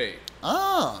 Jose.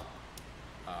 Ah.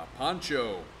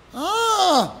 Pancho.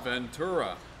 Ah.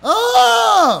 Ventura.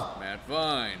 Ah. Matt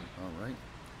Vine. All right.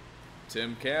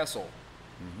 Tim Castle.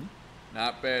 Mm-hmm.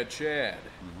 Not Bad Chad.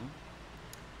 Mm-hmm.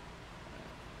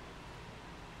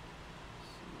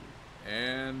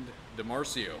 And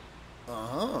DeMarcio.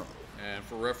 Uh-huh. And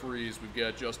for referees, we've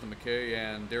got Justin McKay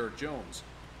and Derek Jones.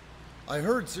 I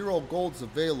heard 0 Gold's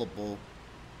available,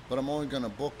 but I'm only going to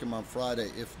book him on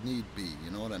Friday if need be.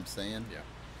 You know what I'm saying? Yeah.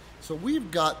 So we've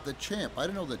got the champ. I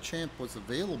didn't know the champ was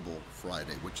available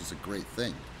Friday, which is a great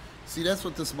thing. See, that's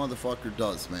what this motherfucker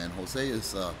does, man. Jose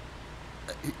is,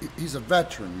 he's a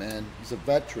veteran, man. He's a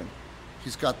veteran.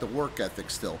 He's got the work ethic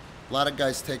still. A lot of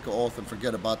guys take an oath and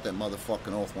forget about that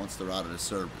motherfucking oath once they're out of the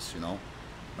service, you know?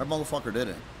 That motherfucker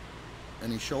didn't.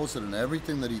 And he shows it in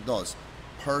everything that he does,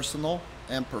 personal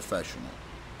and professional.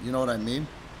 You know what I mean?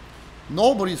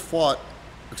 Nobody's fought,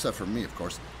 except for me, of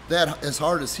course, that as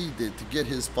hard as he did to get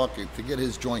his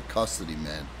joint custody,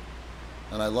 man.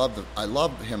 And I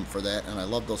love him for that, and I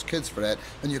love those kids for that.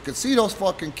 And you can see those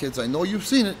fucking kids, I know you've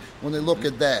seen it, when they look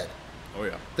at Dad. Oh,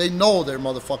 yeah. They know they're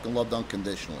motherfucking loved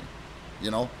unconditionally,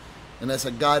 you know? And that's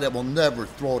a guy that will never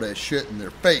throw that shit in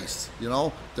their face, you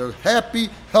know? They're happy,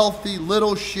 healthy,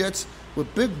 little shits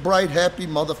with big, bright, happy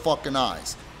motherfucking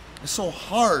eyes. It's so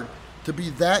hard to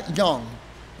be that young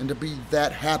and to be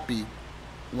that happy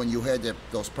when you had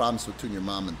those problems between your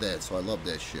mom and dad. So I love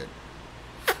that shit.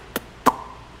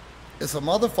 It's a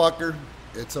motherfucker.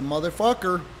 It's a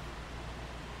motherfucker.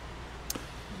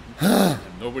 And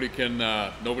nobody can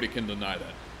deny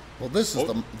that. Well, this is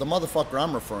the motherfucker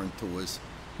I'm referring to is,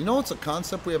 you know, it's a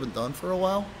concept we haven't done for a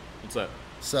while. What's that?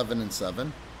 7 and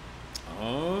 7.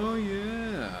 Oh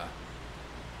yeah.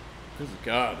 Good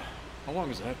God, how long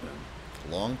has that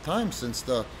been? A long time since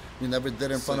we never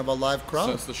did it in front of a live crowd.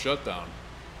 Since the shutdown.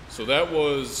 So that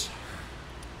was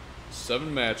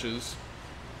 7 matches,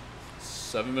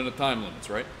 7-minute time limits,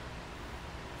 right?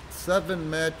 7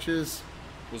 matches.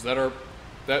 Was that our?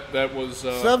 That was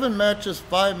 7 matches,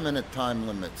 5-minute time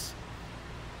limits.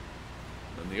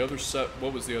 And the other set.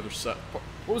 What was the other set?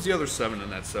 What was the other 7 in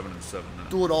that 7 and 7 minutes?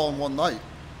 Do it all in one night.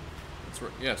 That's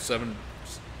right. Yeah, 7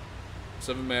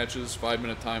 matches,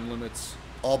 5-minute time limits.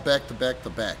 All back to back to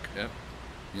back. Yeah.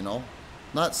 You know,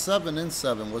 not 7 and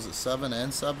 7. Was it 7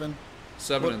 and 7?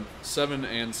 7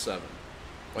 and 7.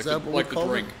 Like that what the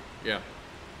drink. Yeah.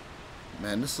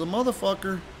 Man, this is a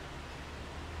motherfucker.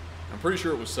 I'm pretty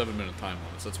sure it was 7-minute time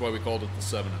limits. That's why we called it the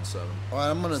 7 and 7. All right,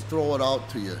 I'm gonna throw it out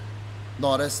to you.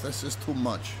 No, that's just too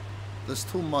much. There's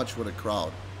too much with a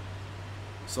crowd.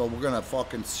 So we're gonna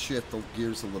fucking shift the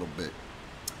gears a little bit.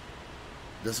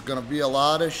 This is gonna be a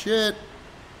lot of shit.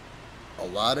 A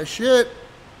lot of shit.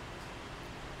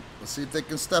 Let's see if they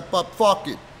can step up. Fuck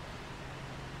it.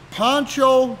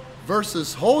 Pancho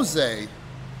versus Jose,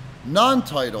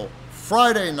 non-title,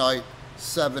 Friday night,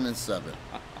 7 and 7.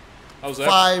 How's that?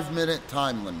 5-minute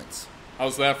time limits.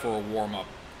 How's that for a warm-up?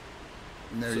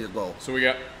 And there you go. So we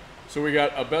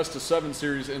got a best of 7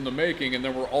 series in the making, and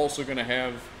then we're also going to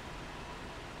have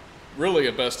really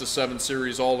a best of 7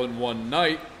 series all in one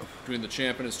night between the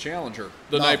champ and his challenger.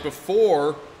 The night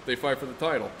before they fight for the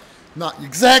title. Not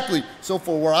exactly. So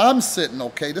for where I'm sitting,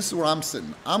 okay, this is where I'm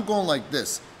sitting. I'm going like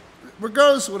this.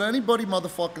 Regardless of what anybody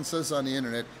motherfucking says on the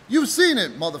internet, you've seen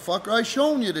it, motherfucker. I've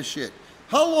shown you the shit.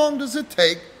 How long does it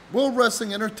take World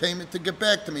Wrestling Entertainment to get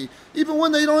back to me, even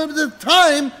when they don't have the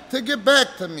time to get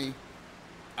back to me?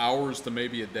 Hours to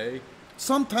maybe a day?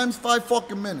 Sometimes 5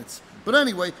 fucking minutes. But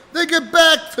anyway, they get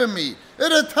back to me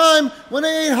at a time when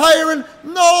they ain't hiring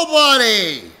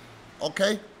nobody.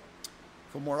 Okay?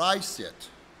 From where I sit,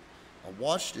 I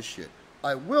watch this shit.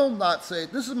 I will not say,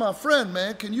 this is my friend,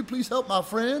 man. Can you please help my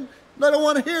friend? I don't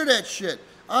want to hear that shit.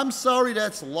 I'm sorry,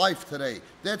 that's life today.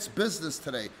 That's business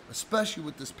today, especially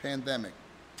with this pandemic.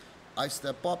 I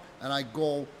step up and I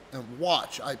go and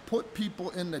watch. I put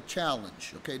people in the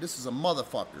challenge. Okay, this is a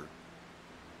motherfucker.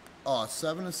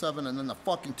 7 and 7, and then the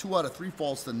fucking 2 out of 3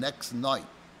 falls the next night.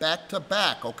 Back to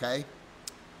back, okay?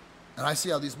 And I see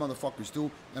how these motherfuckers do,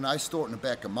 and I store it in the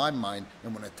back of my mind,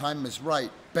 and when the time is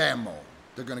right, bam-o,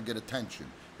 they're gonna get attention.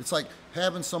 It's like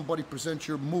having somebody present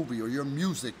your movie or your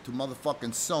music to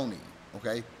motherfucking Sony,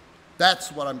 okay?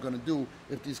 That's what I'm gonna do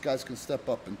if these guys can step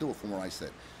up and do it from where I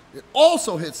sit. It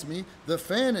also hits me, the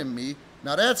fan in me,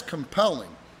 now that's compelling.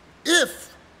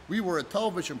 If we were a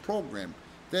television program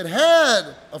that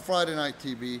had a Friday night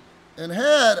TV and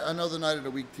had another night of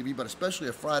the week TV, but especially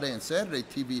a Friday and Saturday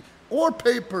TV or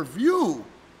pay-per-view,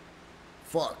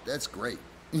 fuck, that's great.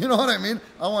 You know what I mean?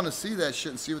 I want to see that shit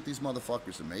and see what these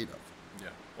motherfuckers are made of. Yeah.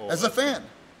 Oh, as a fan.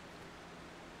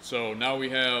 So now we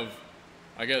have,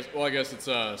 I guess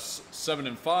it's 7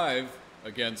 and 5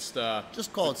 against.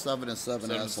 Just call it 7 and 7,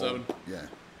 7 and asshole. 7. Yeah.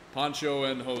 Pancho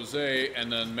and Jose,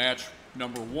 and then match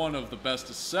number 1 of the best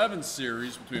of 7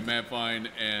 series between Matt Vine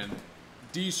and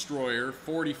Destroyer,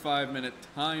 45-minute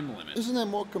time limit. Isn't that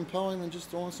more compelling than just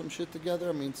throwing some shit together?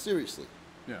 I mean, seriously.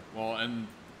 Yeah. Well, and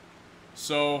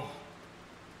so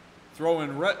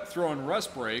throwing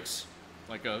rest breaks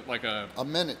like a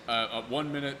minute.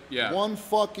 1 minute. Yeah. 1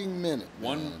 fucking minute.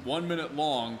 One minute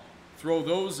long. Throw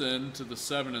those into the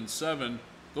 7 and 7.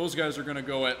 Those guys are going to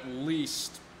go at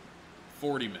least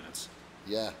 40 minutes.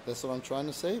 Yeah, that's what I'm trying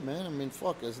to say, man. I mean,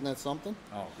 fuck, isn't that something?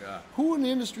 Oh, God. Who in the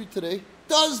industry today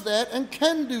does that and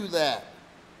can do that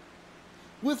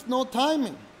with no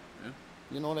timing? Yeah.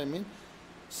 You know what I mean?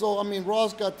 So, I mean,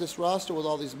 Raw's got this roster with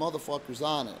all these motherfuckers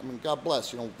on it. I mean, God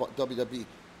bless, you know, WWE.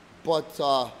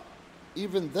 But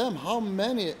even them, how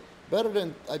many, better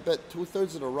than, I bet,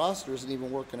 2/3 of the roster isn't even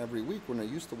working every week when they're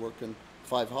used to working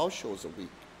 5 house shows a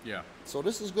week. Yeah. So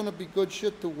this is going to be good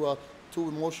shit to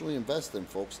emotionally invest in,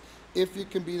 folks, if you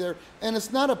can be there. And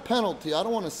it's not a penalty. I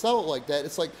don't want to sell it like that.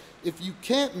 It's like, if you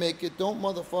can't make it, don't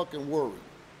motherfucking worry.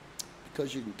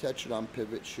 Because you can catch it on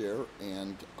Pivot, Share,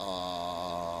 and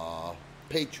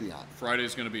Patreon.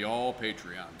 Friday's going to be all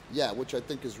Patreon. Yeah, which I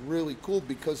think is really cool,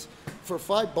 because for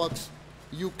 $5,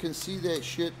 you can see that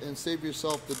shit and save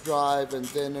yourself the drive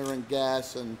and dinner and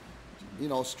gas and, you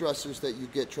know, stressors that you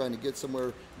get trying to get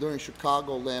somewhere during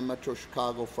Chicagoland, Metro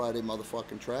Chicago, Friday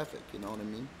motherfucking traffic. You know what I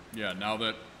mean? Yeah, now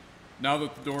that the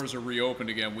doors are reopened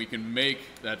again, we can make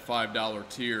that $5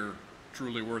 tier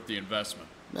truly worth the investment.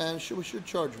 Man, we should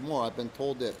charge more. I've been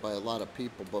told that by a lot of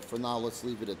people, but for now, let's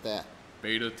leave it at that.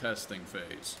 Beta testing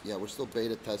phase. Yeah, we're still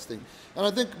beta testing. And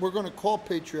I think we're going to call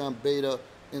Patreon beta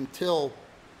until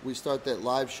we start that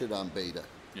live shit on beta.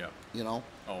 Yeah. You know?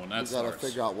 Oh, and that's we got to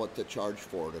figure out what to charge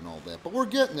for it and all that. But we're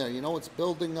getting there, you know? It's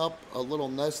building up a little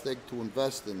nest egg to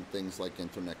invest in things like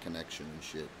internet connection and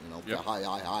shit, you know? Yep.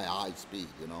 High speed,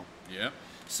 you know? Yeah.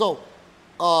 So,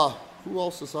 who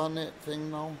else is on that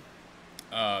thing now?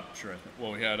 Sure.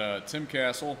 Well, we had Tim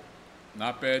Castle,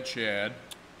 Not Bad Chad.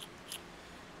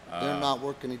 They're not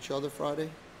working each other Friday?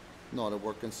 No, they're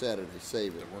working Saturday.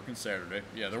 Save it. They're working Saturday.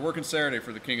 Yeah, they're working Saturday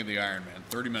for the King of the Iron Man.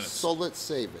 30 minutes. So let's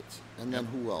save it. And then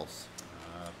who else?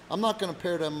 I'm not going to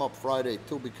pair them up Friday,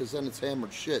 too, because then it's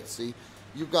hammered shit, see?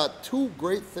 You got 2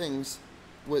 great things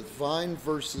with Vine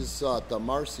versus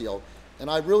DeMarcio, and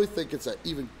I really think it's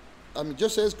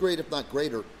just as great, if not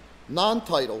greater,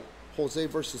 non-title, Jose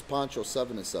versus Pancho,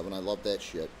 7 and 7. I love that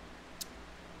shit.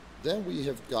 Then we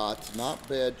have got Not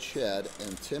Bad Chad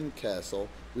and Tim Castle.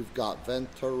 We've got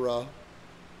Ventura.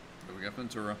 But we got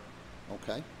Ventura.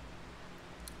 Okay.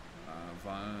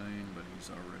 Vine, but he's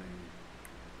already.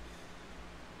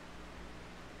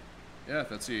 Yeah,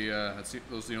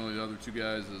 those are the only other 2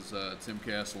 guys is Tim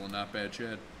Castle and Not Bad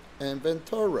Chad. And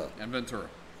Ventura.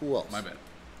 Who else? My bad.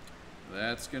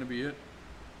 That's gonna be it.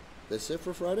 That's it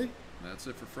for Friday? That's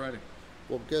it for Friday.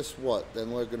 Well, guess what?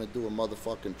 Then we're gonna do a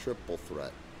motherfucking triple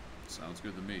threat. Sounds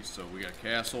good to me. So we got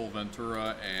Castle,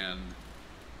 Ventura, and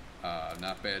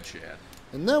Not Bad Chad.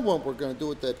 And then what we're going to do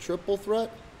with that triple threat,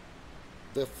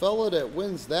 the fella that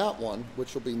wins that one,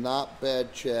 which will be Not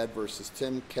Bad Chad versus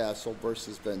Tim Castle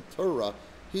versus Ventura,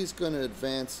 he's going to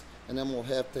advance, and then we'll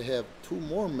have to have 2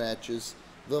 more matches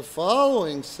the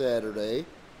following Saturday,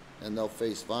 and they'll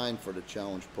face Vine for the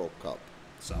Challenge Pro Cup.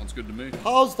 Sounds good to me.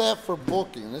 How's that for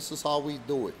booking? This is how we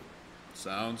do it.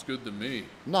 Sounds good to me.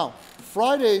 Now,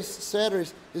 Fridays,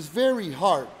 Saturdays is very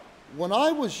hard. When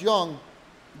I was young,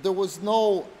 there was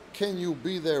no can you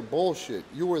be there bullshit.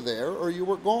 You were there or you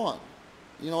were gone.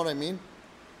 You know what I mean?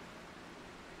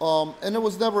 And it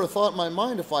was never a thought in my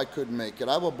mind if I couldn't make it.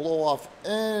 I would blow off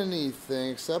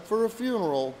anything except for a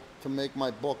funeral to make my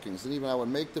bookings. And even I would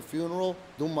make the funeral,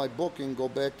 do my booking, go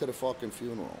back to the fucking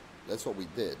funeral. That's what we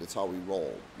did. That's how we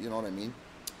rolled. You know what I mean?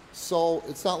 So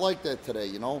it's not like that today,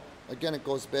 you know? Again, it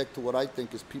goes back to what I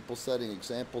think is people setting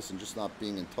examples and just not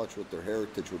being in touch with their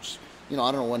heritage, which, you know,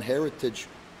 I don't know when heritage,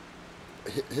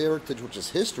 which is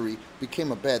history,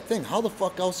 became a bad thing. How the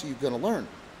fuck else are you going to learn?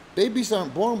 Babies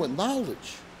aren't born with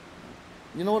knowledge.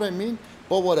 You know what I mean?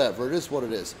 But whatever, it is what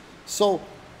it is. So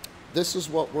this is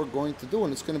what we're going to do,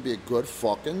 and it's going to be a good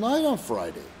fucking night on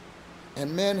Friday.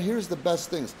 And man, here's the best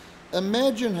things.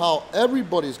 Imagine how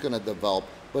everybody's going to develop.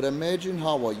 But imagine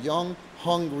how a young,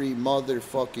 hungry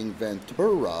motherfucking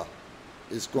Ventura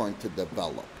is going to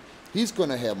develop. He's going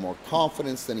to have more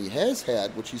confidence than he has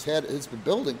had, which he's been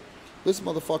building. This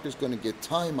motherfucker's going to get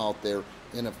time out there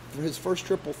in his first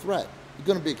triple threat. He's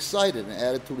going to be excited, and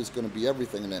attitude is going to be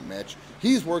everything in that match.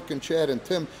 He's working Chad and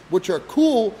Tim, which are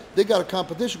cool. They got a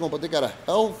competition going, but they got a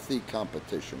healthy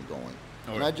competition going.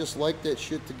 Oh, and I just like that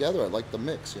shit together. I like the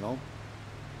mix, you know?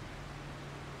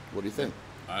 What do you think?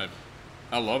 I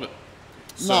love it.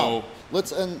 So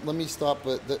let's end. Let me stop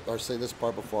or say this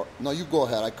part before. No, you go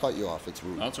ahead. I cut you off. It's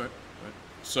rude. No, that's right.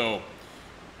 So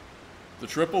the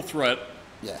triple threat.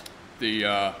 Yeah.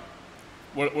 The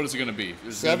what is it going to be?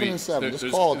 7 and 7.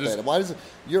 Just call it that. Why does it?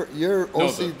 Your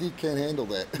OCD can't handle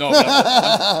that. No,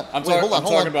 I'm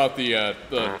talking about the.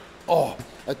 Oh,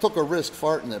 I took a risk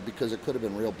farting it because it could have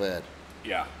been real bad.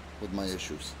 Yeah. With my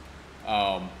issues.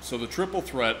 So the triple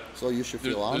threat. So you should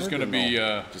feel honored. There's going to be.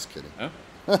 Just kidding. Huh?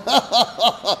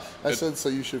 I said, so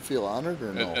you should feel honored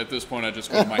or no? At this point, I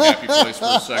just go to my happy place for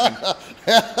a second.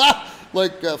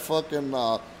 Like fucking.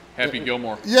 Happy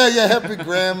Gilmore. Yeah, Happy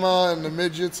Grandma and the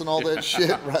midgets and all that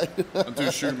shit, right? Until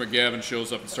Shooter McGavin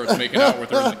shows up and starts making out with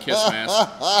her in the kiss mask.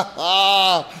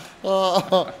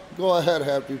 Go ahead,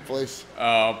 happy place.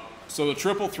 So the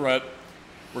triple threat,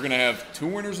 we're going to have 2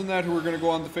 winners in that who are going to go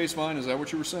on to face Vine. Is that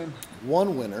what you were saying?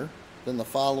 1 winner. Then the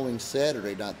following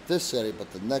Saturday, not this Saturday, but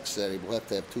the next Saturday, we'll have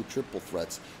to have 2 triple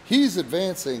threats. He's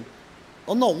advancing.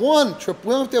 Oh, no, 1 triple.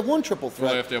 We'll have to have 1 triple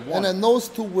threat. We'll have to have 1. And then those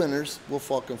 2 winners will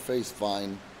fucking face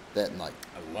Vine that night.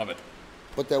 I love it.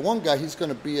 But that one guy, he's going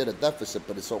to be at a deficit,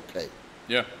 but it's okay.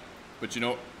 Yeah. But you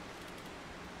know,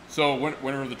 so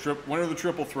winner of the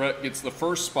triple threat gets the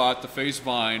first spot to face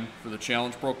Vine for the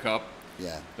Challenge Pro Cup.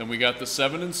 Yeah. Then we got the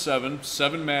 7 and 7,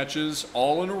 7 matches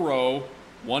all in a row,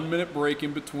 1 minute break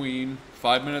in between,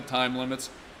 5-minute time limits,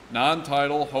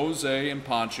 non-title Jose and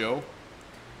Pancho.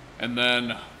 And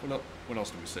then what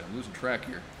else do we say? I'm losing track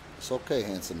here. It's okay,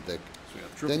 handsome dick.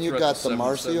 So then you got the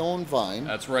Marcio and Vine.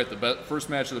 That's right. The first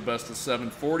match of the best of 7,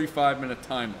 45-minute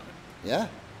time limit. Yeah.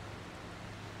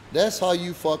 That's how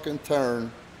you fucking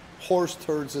turn horse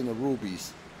turds into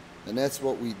rubies. And that's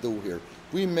what we do here.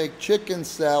 We make chicken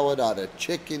salad out of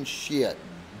chicken shit.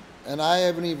 And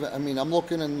I'm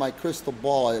looking in my crystal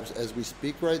ball as we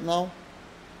speak right now.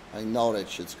 I know that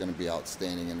shit's going to be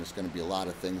outstanding, and there's going to be a lot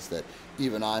of things that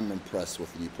even I'm impressed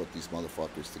with when you put these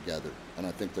motherfuckers together. And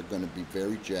I think they're going to be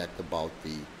very jacked about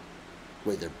the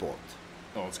way they're booked.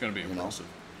 Oh, it's going to be impressive.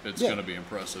 It's going to be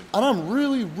impressive. And I'm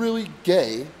really, really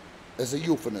gay, as a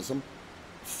euphemism,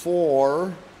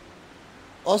 for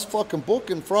us fucking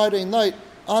booking Friday night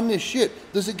on this shit.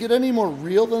 Does it get any more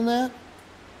real than that?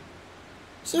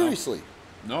 Seriously.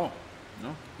 No.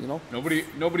 You know? Nobody,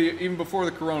 even before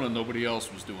the corona, nobody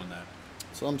else was doing that.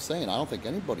 That's what I'm saying. I don't think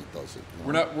anybody does it.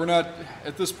 You know? We're not,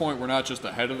 at this point, we're not just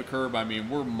ahead of the curve. I mean,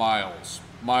 we're miles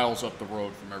up the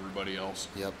road from everybody else.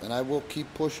 Yep, and I will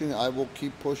keep pushing, and I will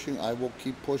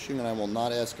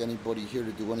not ask anybody here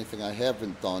to do anything I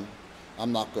haven't done.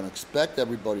 I'm not going to expect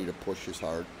everybody to push as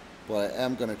hard, but I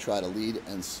am going to try to lead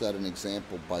and set an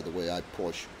example by the way I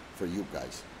push for you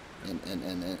guys.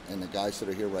 And the guys that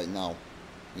are here right now,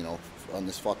 you know, on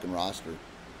this fucking roster,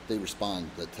 they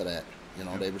respond to that. You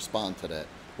know, they respond to that.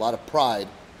 A lot of pride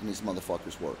in these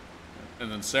motherfuckers' work. And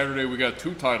then Saturday we got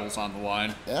 2 titles on the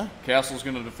line. Yeah. Castle's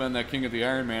going to defend that King of the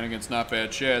Iron Man against Not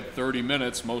Bad Chad. 30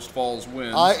 minutes, most falls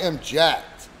wins. I am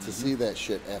jacked to see that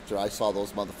shit after I saw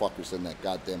those motherfuckers in that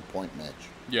goddamn point match.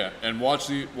 Yeah, and watch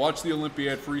the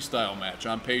Olympiad freestyle match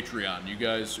on Patreon. You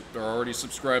guys are already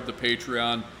subscribed to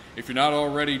Patreon. If you're not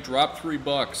already, drop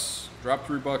 $3. Drop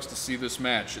 $3 to see this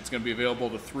match. It's going to be available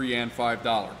to $3 and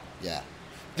 $5. Yeah.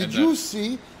 Did you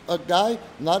see a guy,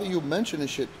 now that you mention this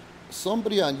shit,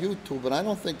 somebody on YouTube, and I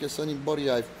don't think it's anybody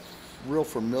I'm real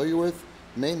familiar with,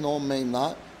 may know, may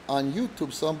not, on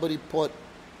YouTube somebody put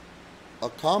a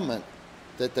comment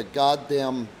that the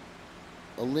goddamn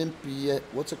Olympiad,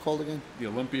 what's it called again? The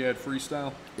Olympiad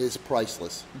freestyle? Is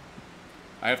priceless.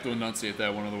 I have to enunciate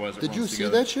that one, otherwise it Did you runs see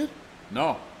together. that shit?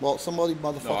 No. Well, somebody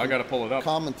motherfucker. No, I gotta pull it up.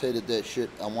 Commentated that shit.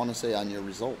 I want to say on your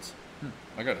results.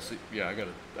 I gotta see. Yeah,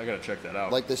 I gotta check that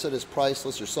out. Like they said, it's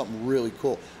priceless or something really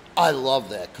cool. I love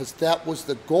that because that was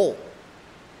the goal.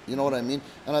 You know what I mean?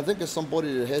 And I think it's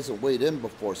somebody that hasn't weighed in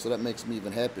before, so that makes me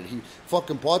even happier. He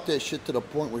fucking bought that shit to the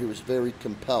point where he was very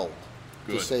compelled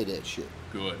to say that shit.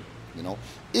 Good. You know,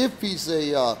 if he's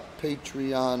a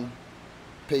Patreon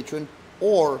patron,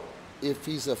 or if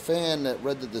he's a fan that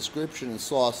read the description and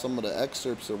saw some of the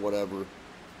excerpts or whatever,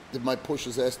 that might push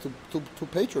his ass to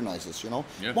patronize us, you know?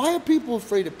 Yeah. Why are people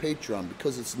afraid of Patreon?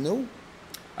 Because it's new?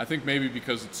 I think maybe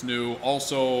because it's new.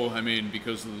 Also, I mean,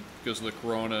 because of the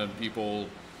corona and people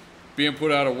being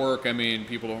put out of work. I mean,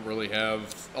 people don't really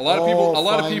have a lot of people. A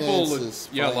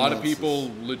lot of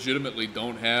people legitimately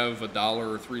don't have $1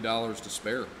 or $3 to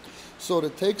spare. So to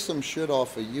take some shit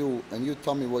off of you, and you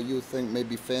tell me what you think,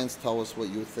 maybe fans tell us what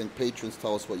you think, patrons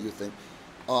tell us what you think.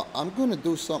 I'm going to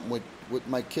do something with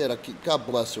my kid. God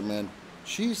bless her, man.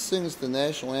 She sings the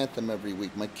national anthem every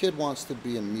week. My kid wants to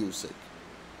be in music.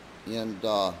 And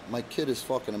my kid is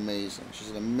fucking amazing. She's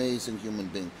an amazing human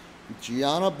being.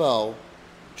 Gianna Bell,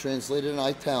 translated in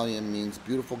Italian, means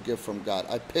beautiful gift from God.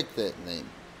 I picked that name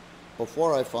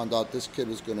before I found out this kid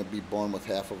was going to be born with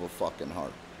half of a fucking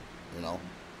heart, you know.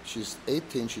 She's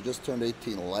 18. She just turned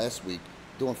 18 last week,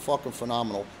 doing fucking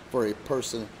phenomenal for a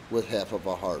person with half of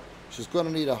a heart. She's going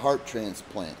to need a heart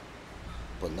transplant,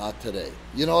 but not today.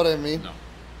 You know what I mean? No.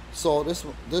 So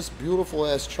this beautiful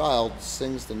ass child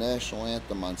sings the national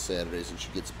anthem on Saturdays, and she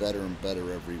gets better and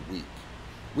better every week.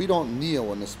 We don't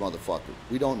kneel in this motherfucker.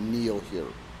 We don't kneel here.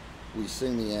 We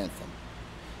sing the anthem.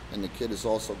 And the kid is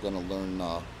also going to learn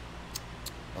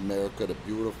America the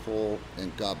Beautiful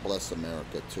and God Bless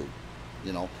America too.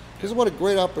 You know, because what a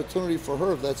great opportunity for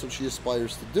her if that's what she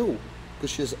aspires to do, because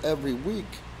she has every week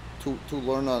to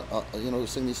learn to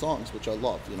sing these songs, which I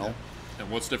love, you know. Yeah.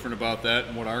 And what's different about that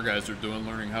and what our guys are doing,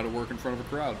 learning how to work in front of a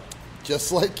crowd,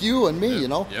 just like you and me, you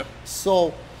know. Yep.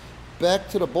 So back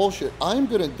to the bullshit. I'm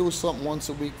gonna do something once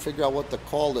a week, figure out what to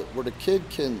call it, where the kid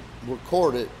can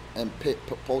record it and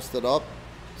post it up,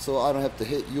 so I don't have to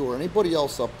hit you or anybody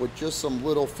else up with just some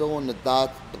little fill in the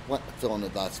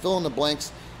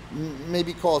blanks.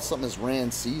 Maybe call it something as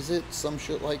Rand sees it, some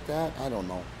shit like that. I don't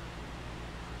know.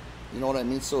 You know what I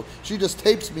mean? So she just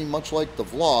tapes me much like the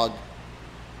vlog,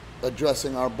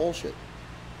 addressing our bullshit,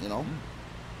 you know?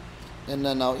 And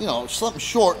then, something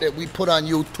short that we put on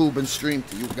YouTube and stream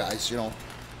to you guys, you know?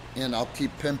 And I'll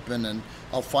keep pimping, and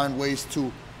I'll find ways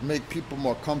to make people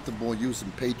more comfortable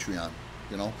using Patreon,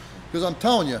 you know? Because I'm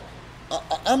telling you,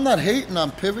 I'm not hating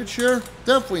on Pivot Share.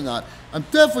 Definitely not. I'm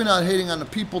definitely not hating on the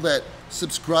people that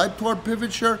subscribe to our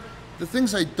Pivot Share. The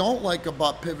things I don't like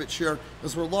about Pivot Share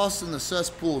is we're lost in the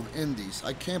cesspool of indies.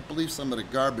 I can't believe some of the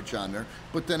garbage on there.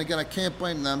 But then again, I can't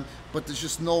blame them. But there's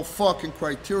just no fucking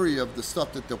criteria of the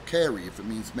stuff that they'll carry if it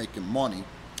means making money.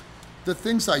 The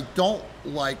things I don't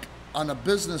like on a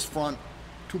business front,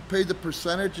 to pay the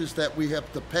percentages that we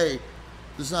have to pay,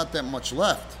 there's not that much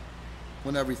left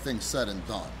when everything's said and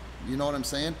done. You know what I'm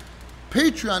saying?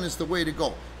 Patreon is the way to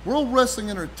go. World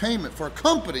Wrestling Entertainment, for a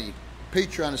company,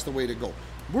 Patreon is the way to go.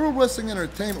 World Wrestling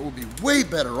Entertainment would be way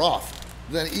better off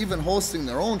than even hosting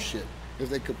their own shit if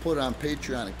they could put it on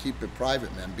Patreon and keep it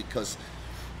private, man. Because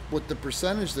with the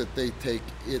percentage that they take,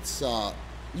 it's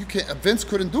you can't. Vince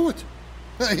couldn't do it.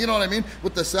 You know what I mean?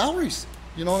 With the salaries,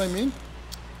 you know what I mean?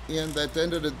 And at the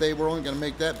end of the day, we're only going to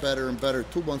make that better and better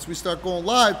too. Once we start going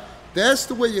live, that's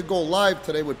the way you go live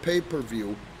today with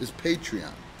pay-per-view, is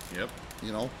Patreon. Yep.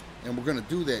 You know, and we're going to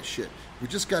do that shit. We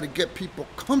just got to get people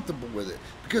comfortable with it,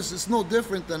 because it's no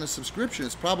different than a subscription.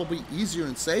 It's probably easier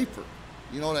and safer.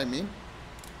 You know what I mean?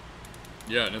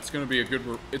 Yeah, and it's going to be a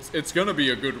good it's going to be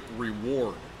a good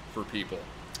reward for people.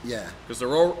 Yeah. Because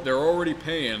they're already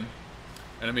paying.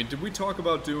 And I mean, did we talk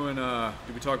about doing a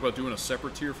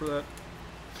separate tier for that?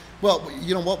 Well,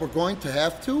 you know what, we're going to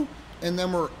have to, and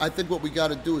then I think what we got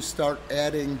to do is start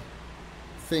adding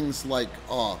things like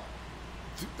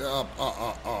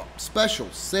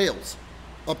specials, sales,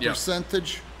 a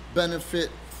percentage benefit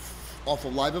off a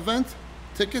live event,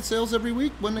 ticket sales every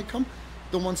week when they come,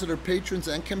 the ones that are patrons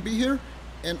and can be here,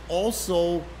 and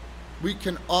also we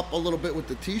can up a little bit with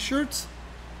the t-shirts,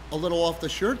 a little off the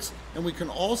shirts, and we can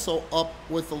also up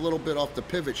with a little bit off the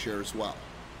Pivot Share as well.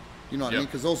 You know what I mean?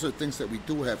 Because those are things that we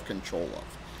do have control of.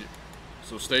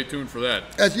 So stay tuned for that.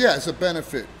 As a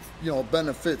benefit,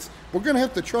 benefits. We're going to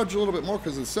have to charge a little bit more,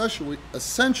 because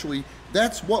essentially,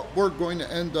 that's what we're going to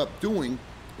end up doing,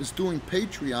 is doing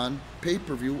Patreon,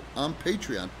 pay-per-view on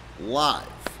Patreon, live.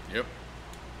 Yep.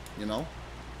 You know?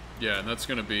 Yeah, and that's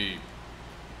going to be...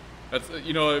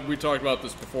 we talked about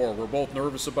this before. We're both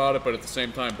nervous about it, but at the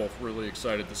same time, both really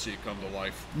excited to see it come to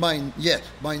life.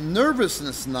 My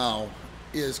nervousness now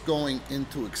is going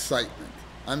into excitement.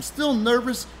 I'm still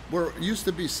nervous. Where it used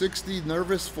to be 60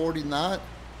 nervous, 40 not.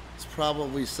 It's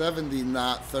probably 70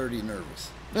 not, 30 nervous.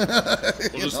 Well,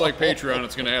 just like Patreon,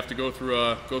 it's going to have to go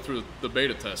through the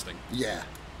beta testing. Yeah,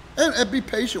 and be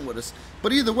patient with us.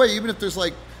 But either way, even if there's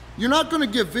you're not going to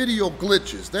get video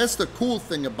glitches. That's the cool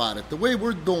thing about it. The way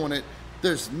we're doing it,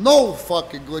 There's no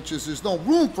fucking glitches. There's no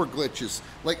room for glitches.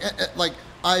 Like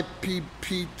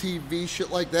IPPTV,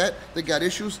 shit like that. They got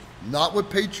issues. Not with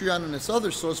Patreon and this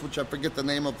other source, which I forget the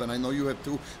name of, and I know you have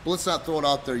too. But let's not throw it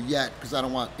out there yet, because I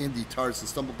don't want indie tards to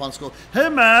stumble upon us and go, hey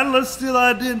man, let's steal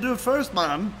idea and do it first,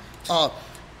 man.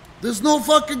 There's no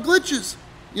fucking glitches.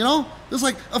 You know? There's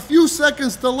like a few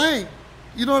seconds delay.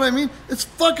 You know what I mean? It's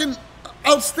fucking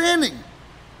outstanding.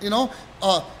 You know?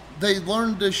 They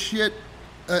learned this shit,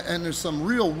 and there's some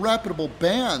real reputable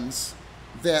bands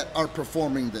that are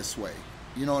performing this way.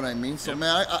 You know what I mean? So,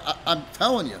 man, I'm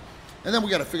telling you. And then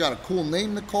we got to figure out a cool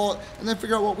name to call it, and then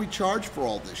figure out what we charge for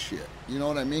all this shit. You know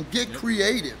what I mean? Get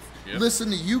creative. Listen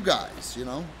to you guys, you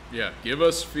know? Yeah, give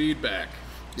us feedback.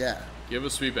 Yeah. Give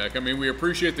us feedback. I mean, we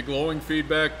appreciate the glowing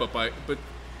feedback, but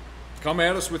come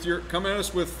at us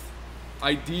with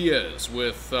ideas,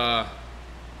 with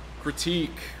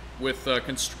critique, with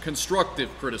constructive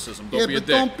criticism. Don't be a dick.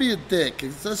 Don't be a dick.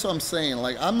 That's what I'm saying.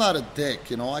 Like, I'm not a dick,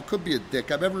 you know. I could be a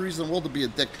dick. I have every reason in the world to be a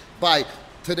dick by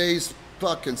today's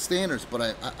fucking standards,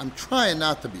 but I'm trying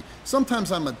not to be.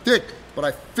 Sometimes I'm a dick, but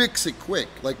I fix it quick.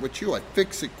 Like with you, I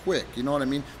fix it quick. You know what I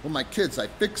mean? With my kids, I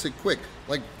fix it quick.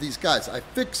 Like these guys, I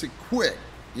fix it quick.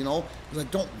 You know, because I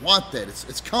don't want that.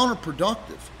 It's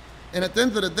counterproductive. And at the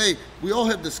end of the day, we all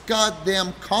have this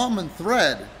goddamn common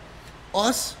thread.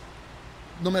 Us,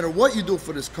 no matter what you do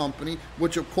for this company,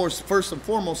 which of course, first and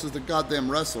foremost is the goddamn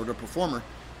wrestler, the performer.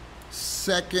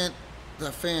 Second,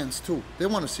 the fans too. They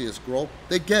want to see us grow.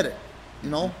 They get it, you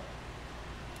know?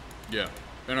 Yeah.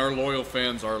 And our loyal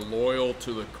fans are loyal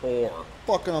to the core.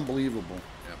 Fucking unbelievable.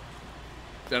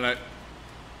 Yeah. And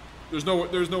there's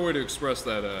no way to express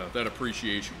that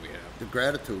appreciation we have. The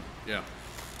gratitude. Yeah.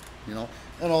 You know?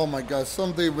 And oh my God,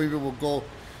 someday maybe we'll go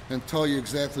and tell you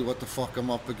exactly what the fuck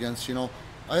I'm up against, you know?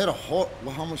 I had well,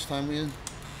 how much time we in?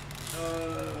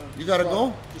 You gotta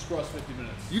go? Just cross 50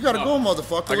 minutes. You gotta go,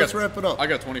 motherfucker. Let's wrap it up. I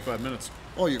got 25 minutes.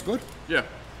 Oh, you're good? Yeah.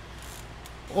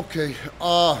 Okay.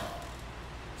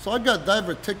 So I got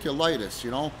diverticulitis,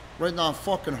 you know? Right now I'm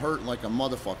fucking hurting like a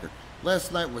motherfucker.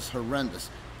 Last night was horrendous.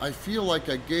 I feel like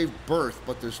I gave birth,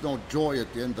 but there's no joy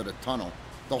at the end of the tunnel.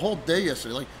 The whole day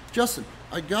yesterday, like, Justin,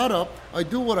 I got up, I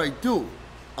do what I do.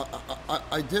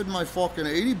 I did my fucking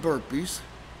 80 burpees.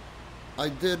 I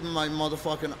did my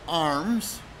motherfucking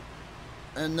arms.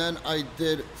 And then I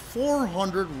did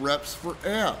 400 reps for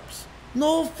abs.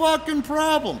 No fucking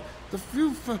problem. The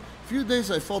few days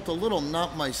I felt a little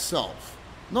not myself.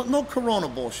 No corona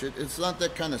bullshit. It's not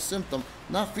that kind of symptom.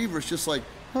 Not fever. It's just like,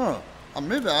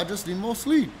 maybe I just need more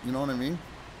sleep. You know what I mean?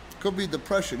 Could be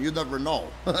depression. You never know.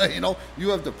 You know, you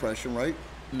have depression, right?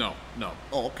 No.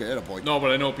 Oh, okay, attaboy. No,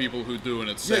 but I know people who do, and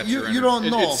it saps your energy. You don't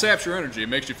know. It saps your energy. It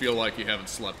makes you feel like you haven't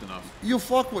slept enough. You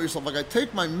fuck with yourself. Like, I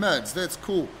take my meds. That's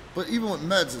cool. But even with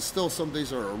meds, it's still some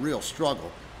days are a real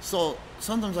struggle. So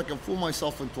sometimes I can fool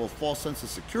myself into a false sense of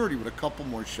security with a couple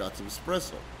more shots of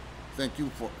espresso. Thank you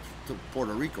to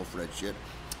Puerto Rico for that shit.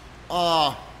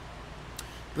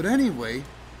 But anyway,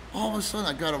 all of a sudden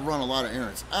I gotta run a lot of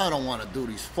errands. I don't want to do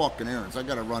these fucking errands. I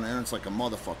gotta run errands like a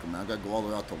motherfucker, man. I gotta go all the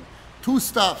way out to 2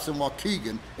 stops in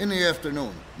Waukegan in the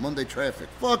afternoon. Monday traffic.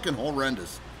 Fucking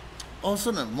horrendous. All of a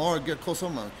sudden, the more I get close,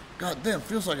 I'm like, God damn,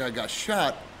 feels like I got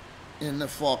shot in the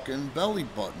fucking belly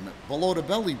button, below the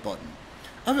belly button.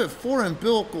 I've had 4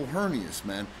 umbilical hernias,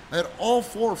 man. I had all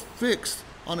 4 fixed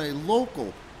on a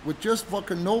local with just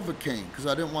fucking Novocaine because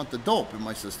I didn't want the dope in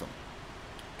my system.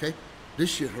 Okay?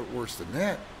 This shit hurt worse than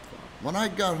that. When I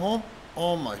got home,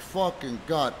 oh my fucking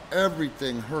God,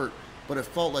 everything hurt, but it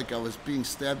felt like I was being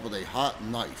stabbed with a hot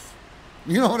knife.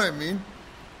 You know what I mean?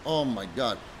 Oh my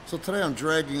God. So today I'm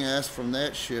dragging ass from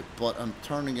that shit, but I'm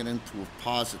turning it into a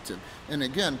positive. And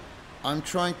again, I'm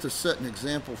trying to set an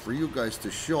example for you guys to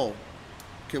show,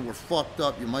 okay, we're fucked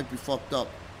up, you might be fucked up.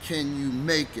 Can you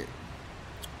make it?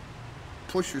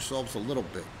 Push yourselves a little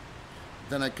bit.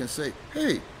 Then I can say,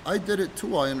 hey, I did it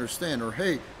too, I understand. Or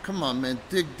hey, come on, man,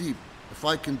 dig deep. If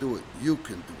I can do it, you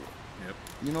can do it. Yep.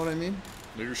 You know what I mean?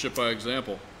 Leadership by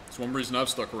example. It's one reason I've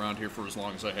stuck around here for as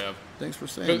long as I have. Thanks for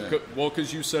saying that. Well,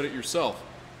 because you said it yourself.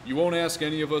 You won't ask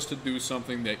any of us to do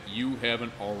something that you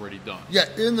haven't already done. Yeah,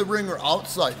 in the ring or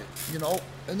outside it, you know?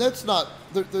 And that's not,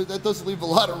 that doesn't leave a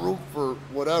lot of room for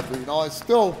whatever, you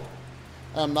know?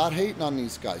 I'm not hating on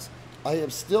these guys. I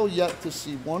have still yet to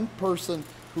see one person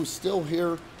who's still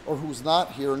here or who's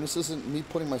not here, and this isn't me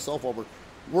putting myself over,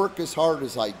 work as hard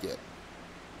as I did.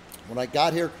 When I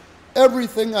got here,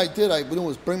 everything I did, I knew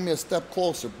was bring me a step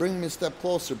closer, bring me a step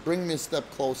closer, bring me a step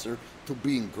closer to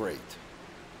being great,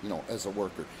 you know, as a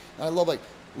worker. And I love, like,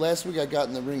 last week I got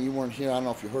in the ring, you weren't here, I don't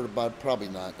know if you heard about it, probably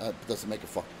not, it doesn't make a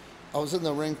fuck. I was in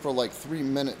the ring for like 3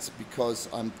 minutes because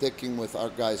I'm dicking with our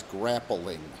guys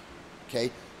grappling.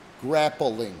 Okay?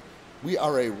 Grappling. We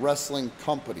are a wrestling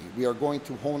company. We are going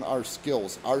to hone our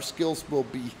skills. Our skills will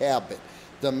be habit.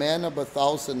 The man of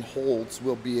 1,000 holds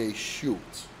will be a shoot.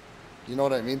 You know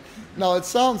what I mean? Now, it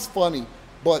sounds funny,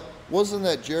 but wasn't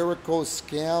that Jericho's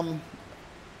scam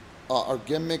or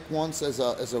gimmick once as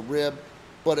a rib?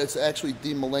 But it's actually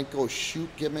Dean Malenko's shoot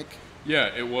gimmick?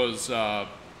 Yeah, it was... well,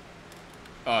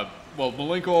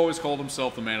 Malenko always called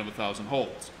himself the man of 1,000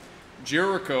 holds.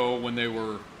 Jericho, when they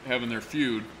were having their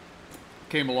feud,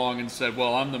 came along and said,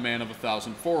 "Well, I'm the man of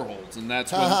 1,004 holds," and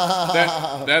that's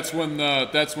when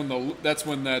that's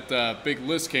when that big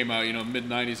list came out. You know, mid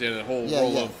 '90s, they had a whole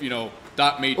roll of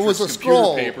dot matrix it was a computer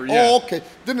scroll. paper. Yeah. Oh, okay.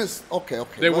 Then it's okay.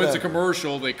 They went to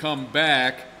commercial. They come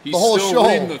back. He's the whole still show.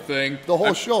 reading the thing. The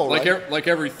whole show, right? Like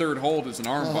every third hold is an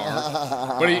arm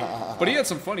bar. but he had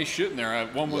some funny shit in there.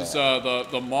 One was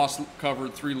the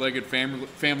moss-covered three-legged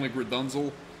family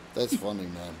Gradunzel. That's funny,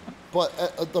 man. But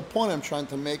the point I'm trying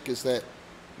to make is that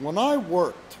when I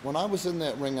was in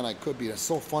that ring, and I could be, it's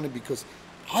so funny because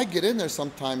I get in there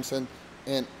sometimes, and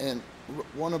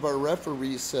one of our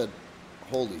referees said,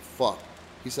 "Holy fuck."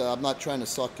 He said, "I'm not trying to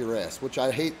suck your ass," which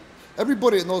I hate.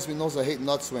 Everybody that knows me knows I hate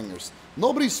nut swingers.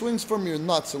 Nobody swings from your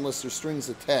nuts unless there's strings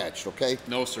attached, okay?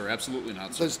 No, sir, absolutely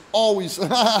not, sir.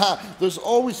 There's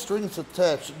always strings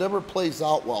attached. It never plays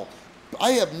out well.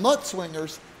 I have nut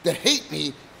swingers that hate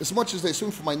me as much as they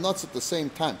swing for my nuts at the same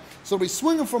time. So they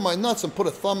swing for my nuts and put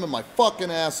a thumb in my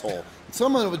fucking asshole. And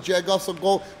some of them would jag off, so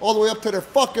go all the way up to their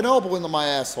fucking elbow into my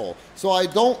asshole. So I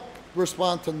don't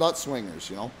respond to nut swingers,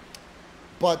 you know?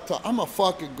 But I'm a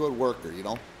fucking good worker, you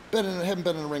know? Haven't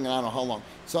been in the ring in I don't know how long.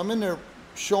 So I'm in there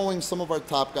showing some of our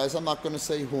top guys, I'm not going to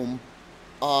say whom,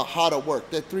 how to work.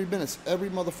 That 3 minutes, every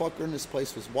motherfucker in this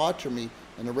place was watching me,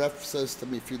 and the ref says to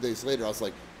me a few days later, I was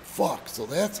like, fuck, so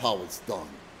that's how it's done.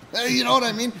 You know what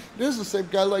I mean? There's the same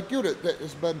guy like you that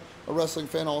has been a wrestling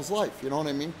fan all his life, you know what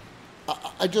I mean?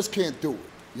 I just can't do it.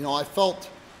 You know,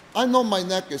 I know my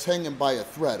neck is hanging by a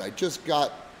thread. I just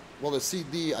got, the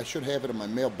CD, I should have it in my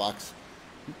mailbox.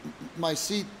 My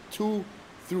C2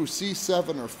 through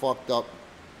C7 are fucked up.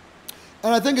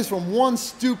 And I think it's from one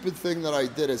stupid thing that I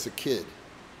did as a kid.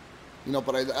 You know,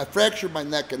 but I fractured my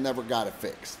neck and never got it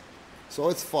fixed. So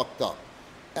it's fucked up.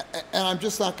 And I'm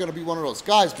just not going to be one of those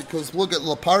guys because look at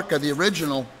La Parca, the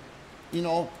original. You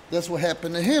know, that's what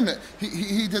happened to him.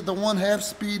 He did the 1/2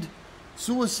 speed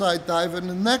suicide dive and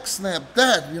the neck snapped,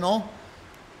 dead, you know.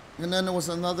 And then there was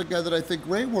another guy that I think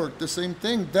Ray worked, the same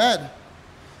thing, dead.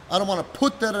 I don't want to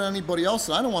put that on anybody else,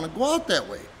 and I don't want to go out that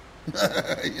way,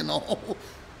 you know.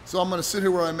 So I'm going to sit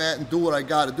here where I'm at and do what I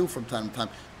got to do from time to time.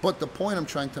 But the point I'm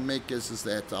trying to make is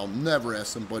that I'll never ask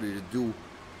somebody to do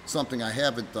something I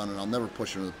haven't done, and I'll never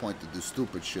push them to the point to do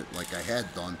stupid shit like I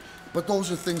had done. But those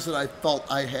are things that I felt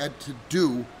I had to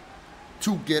do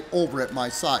to get over at my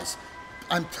size.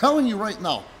 I'm telling you right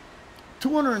now,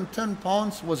 210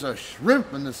 pounds was a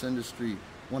shrimp in this industry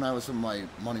when I was in my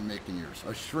money-making years.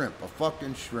 A shrimp, a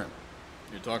fucking shrimp.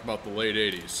 You talk about the late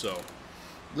 80s, so.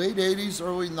 Late 80s,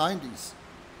 early 90s.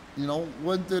 You know,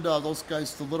 when did those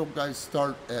guys, the little guys,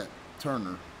 start at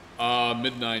Turner?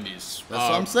 Mid-90s. That's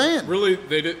what I'm saying. Really,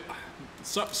 they did.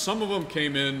 Some of them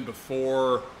came in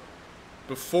before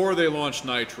they launched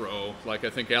Nitro. Like, I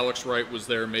think Alex Wright was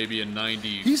there maybe in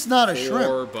 94. He's not a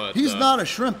shrimp. But, he's not a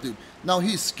shrimp, dude. Now,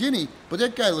 he's skinny, but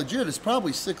that guy legit is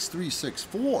probably 6'3",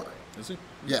 6'4". Is he?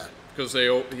 Yeah. Because they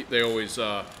always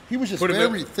he was just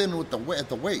very thin at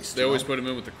the waist. They always put him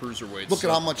in with the cruiserweights. Look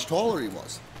at how much taller he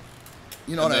was.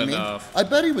 You know what I mean? I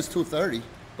bet he was 230.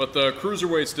 But the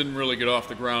cruiserweights didn't really get off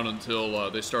the ground until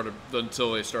they started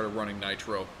running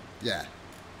Nitro. Yeah.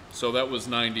 So that was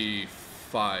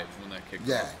 95 when that kicked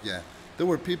off. Yeah. There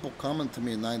were people coming to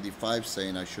me in 95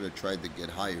 saying I should have tried to get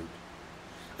hired.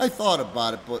 I thought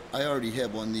about it, but I already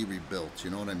had one knee rebuilt. You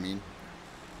know what I mean?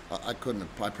 I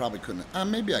probably couldn't.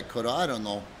 Maybe I could have. I don't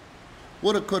know.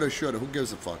 Woulda, coulda, shoulda. Who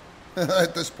gives a fuck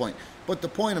at this point? But the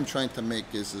point I'm trying to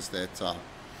make is that,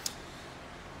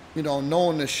 you know,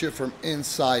 knowing this shit from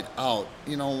inside out.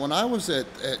 You know, when I was at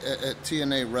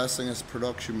TNA Wrestling as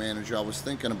production manager, I was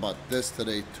thinking about this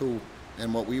today too,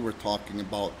 and what we were talking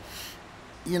about.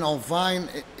 You know, Vine,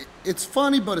 it's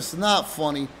funny, but it's not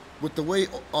funny with the way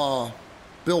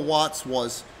Bill Watts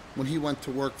was when he went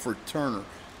to work for Turner.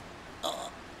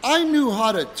 I knew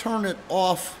how to turn it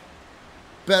off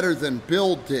better than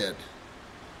Bill did.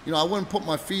 You know, I wouldn't put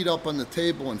my feet up on the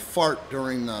table and fart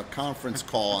during the conference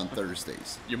call on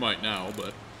Thursdays. You might now,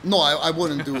 but... No, I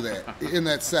wouldn't do that in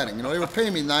that setting. You know, they were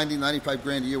paying me 90, 95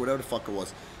 grand a year, whatever the fuck it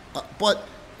was. But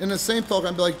in the same talk,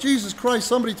 I'd be like, Jesus Christ,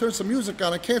 somebody turn some music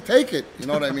on. I can't take it. You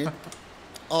know what I mean?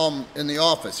 In the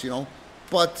office, you know.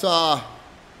 But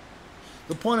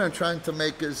the point I'm trying to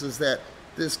make is that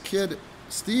this kid,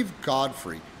 Steve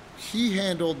Godfrey, he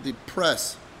handled the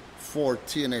press for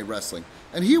TNA Wrestling.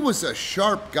 And he was a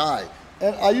sharp guy.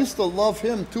 And I used to love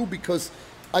him, too, because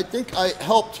I think I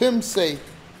helped him say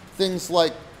things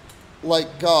like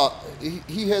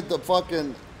he had the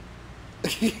fucking...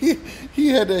 he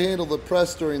had to handle the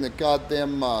press during the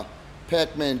goddamn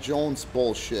Pac-Man Jones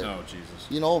bullshit. Oh, Jesus.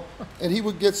 You know? And he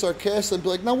would get sarcastic and be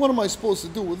like, now what am I supposed to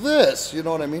do with this? You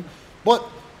know what I mean? But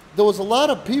there was a lot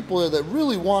of people there that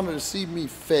really wanted to see me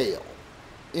fail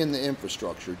in the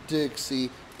infrastructure.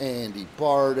 Dixie, Andy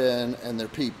Barden, and their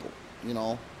people, you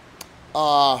know?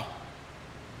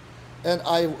 And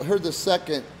I heard the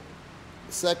second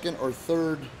or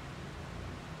third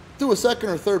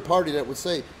party that would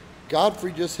say,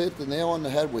 Godfrey just hit the nail on the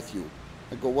head with you.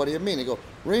 I go, what do you mean? He go,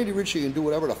 Randy Ritchie can do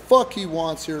whatever the fuck he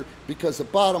wants here because the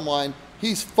bottom line,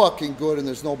 he's fucking good and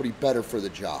there's nobody better for the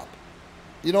job.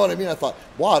 You know what I mean? I thought,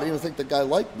 wow, I didn't even think the guy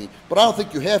liked me. But I don't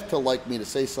think you have to like me to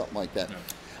say something like that. No.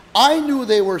 I knew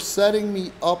they were setting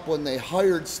me up when they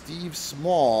hired Steve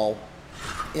Small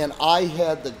and I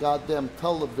had the goddamn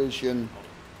television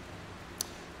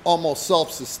almost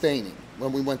self-sustaining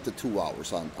when we went to 2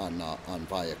 hours on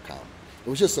Viacom. It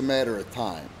was just a matter of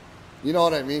time. You know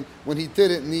what I mean? When he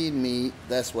didn't need me,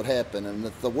 that's what happened. And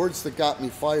the words that got me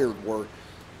fired were,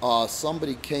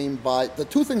 somebody came by. The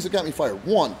two things that got me fired.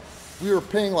 One, we were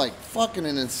paying like fucking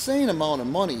an insane amount of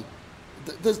money.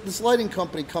 This lighting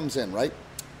company comes in, right?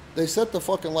 They set the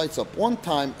fucking lights up one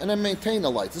time and then maintain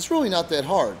the lights. It's really not that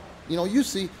hard. You know, you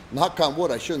see, knock on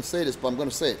wood, I shouldn't say this, but I'm going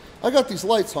to say it. I got these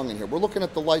lights hung in here. We're looking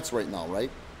at the lights right now, right?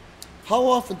 How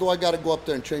often do I got to go up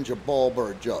there and change a bulb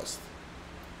or adjust?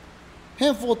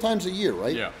 Handful of times a year,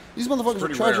 right? Yeah. These motherfuckers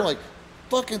are charging like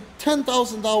fucking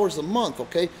 $10,000 a month,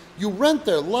 okay? You rent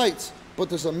their lights, but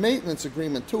there's a maintenance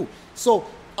agreement too. So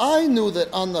I knew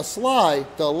that on the sly,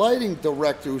 the lighting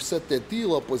director who set that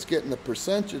deal up was getting a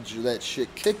percentage of that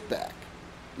shit kickback.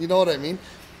 You know what I mean?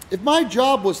 If my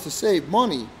job was to save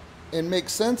money and make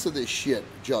sense of this shit,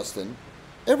 Justin,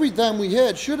 every dime we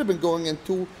had should have been going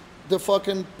into the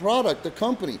fucking product, the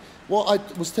company. Well, I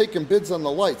was taking bids on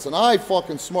the lights, and I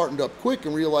fucking smartened up quick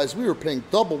and realized we were paying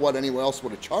double what anyone else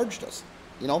would have charged us,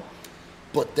 you know?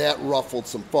 But that ruffled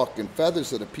some fucking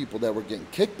feathers of the people that were getting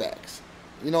kickbacks.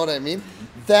 You know what I mean?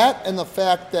 Mm-hmm. That and the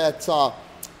fact that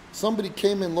somebody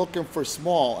came in looking for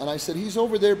Small, and I said, he's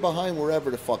over there behind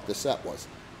wherever the fuck the set was.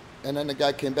 And then the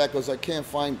guy came back and goes, I can't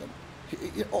find him.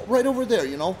 Right over there,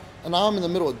 you know? And now I'm in the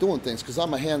middle of doing things because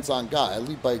I'm a hands-on guy. I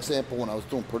lead by example. When I was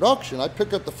doing production, I'd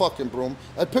pick up the fucking broom.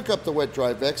 I'd pick up the wet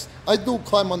dry X. I'd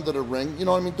climb under the ring. You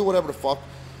know what I mean? Do whatever the fuck.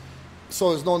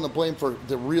 So there's no one to blame for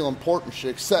the real important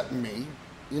shit except me.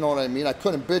 You know what I mean? I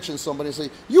couldn't bitch at somebody and say,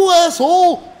 you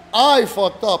asshole! I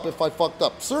fucked up if I fucked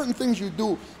up. Certain things you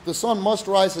do, the sun must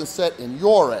rise and set in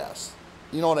your ass.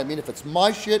 You know what I mean? If it's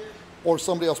my shit or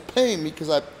somebody else paying me, because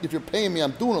if you're paying me,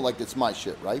 I'm doing it like it's my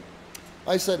shit, right?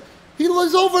 I said, he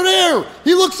lives over there.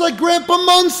 He looks like Grandpa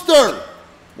Munster.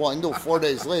 Well, I knew 4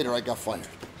 days later I got fired.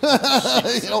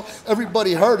 You know,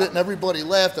 everybody heard it and everybody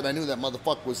laughed, and I knew that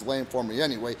motherfucker was laying for me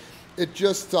anyway. It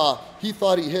just, he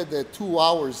thought he had that 2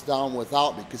 hours down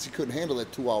without me because he couldn't handle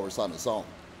that 2 hours on his own.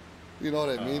 You know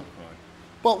what I mean?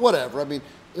 But whatever. I mean,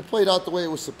 it played out the way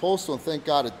it was supposed to, and thank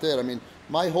God it did. I mean,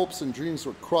 my hopes and dreams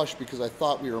were crushed because I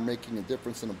thought we were making a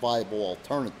difference in a viable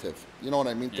alternative. You know what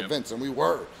I mean? To Vince, and we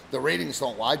were. The ratings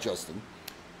don't lie, Justin.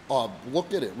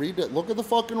 Look at it. Read it. Look at the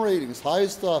fucking ratings.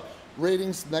 Highest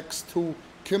ratings next to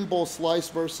Kimbo Slice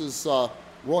versus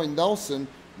Roy Nelson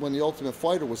when The Ultimate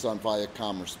Fighter was on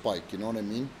Viacom or Spike. You know what I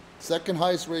mean? Second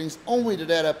highest ratings only to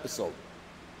that episode.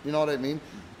 You know what I mean?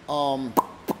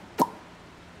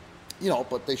 You know,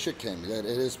 but they shit came. It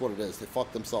is what it is. They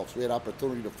fucked themselves. We had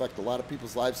opportunity to affect a lot of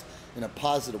people's lives in a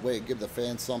positive way and give the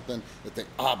fans something that they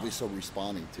obviously are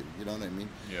responding to. You know what I mean?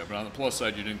 Yeah, but on the plus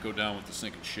side, you didn't go down with the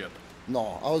sinking ship.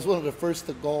 No, I was one of the first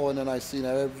to go, and then I seen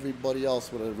everybody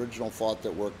else with an original thought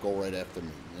that worked go right after me,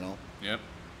 you know? Yep.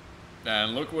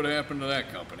 And look what happened to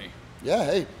that company. Yeah,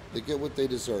 hey, they get what they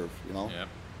deserve, you know? Yeah.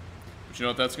 But you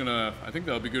know what, that's going to, I think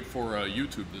that'll be good for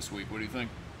YouTube this week. What do you think?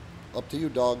 Up to you,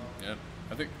 dog. Yeah.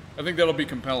 I think that'll be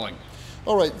compelling.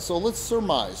 All right, so let's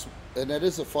surmise, and that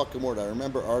is a fucking word. I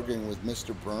remember arguing with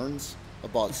Mr. Burns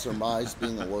about surmise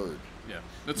being a word. Yeah,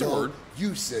 that's a word.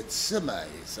 You said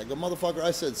surmise. I go, motherfucker,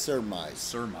 I said surmise.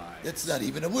 Surmise. It's not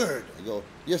even a word. I go,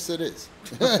 yes, it is.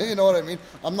 You know what I mean?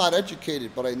 I'm not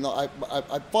educated, but I know.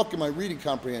 I fucking my reading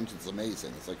comprehension's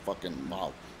amazing. It's like fucking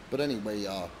wow. But anyway,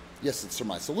 Yes, it's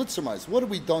surmise. So let's surmise. What have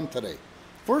we done today?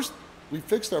 First, we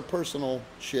fixed our personal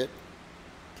shit.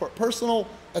 Personal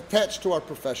attached to our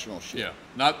professional shit. Yeah,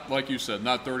 not like you said,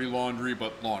 not dirty laundry,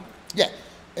 but laundry. Yeah,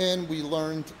 and we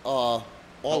learned, all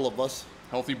of us.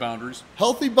 Healthy boundaries.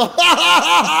 Healthy boundaries,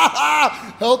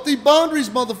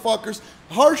 motherfuckers.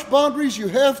 Harsh boundaries you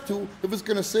have to if it's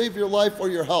going to save your life or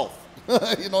your health.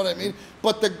 You know what I mean?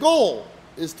 But the goal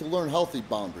is to learn healthy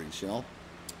boundaries, you know?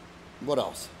 What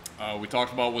else? We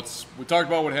talked about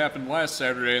what happened last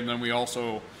Saturday, and then we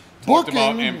also talked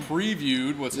about and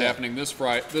previewed what's happening this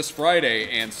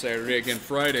Friday and Saturday. Again,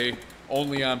 Friday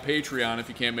only on Patreon if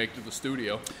you can't make it to the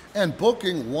studio. And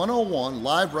Booking 101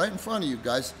 live right in front of you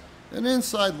guys. An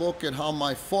inside look at how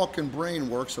my fucking brain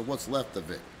works or what's left of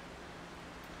it.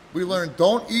 We learned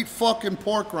don't eat fucking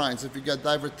pork rinds if you got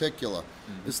diverticula.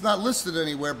 It's not listed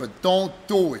anywhere, but don't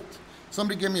do it.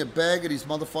 Somebody gave me a bag of these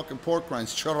motherfucking pork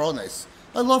rinds, chorrones.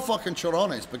 I love fucking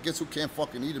chorrones, but guess who can't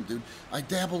fucking eat them, dude? I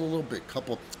dabbled a little bit,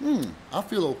 I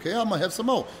feel okay, I might have some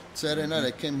more. Saturday night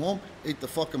I came home, ate the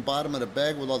fucking bottom of the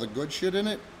bag with all the good shit in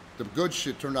it. The good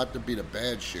shit turned out to be the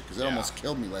bad shit, because it almost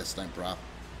killed me last night, bro.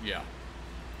 Yeah.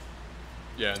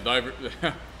 Yeah, and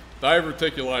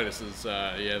diverticulitis is,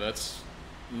 that's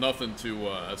nothing to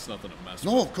mess with.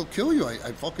 No, it could kill you.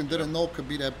 I fucking didn't know it could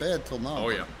be that bad till now. Oh,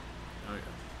 yeah.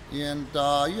 And,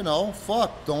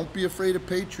 fuck, don't be afraid of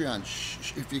Patreon.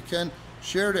 If you can,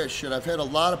 share that shit. I've had a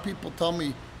lot of people tell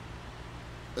me,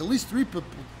 at least 3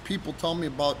 people tell me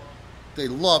about they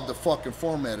love the fucking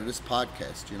format of this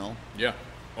podcast, you know? Yeah.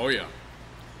 Oh, yeah.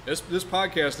 This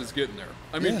podcast is getting there.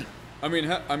 I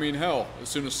mean, hell, as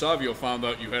soon as Savio found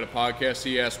out you had a podcast,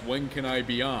 he asked, when can I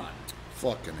be on?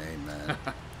 Fucking A, man.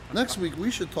 Next week,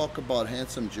 we should talk about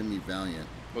Handsome Jimmy Valiant.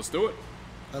 Let's do it.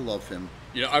 I love him.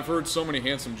 Yeah, I've heard so many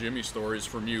Handsome Jimmy stories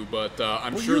from you, but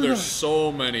I'm sure there's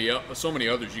so many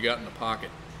others you got in the pocket.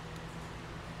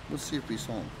 Let's see if he's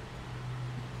home.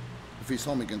 If he's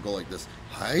home, he can go like this.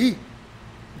 Hi.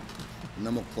 And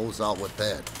then we'll close out with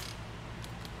that.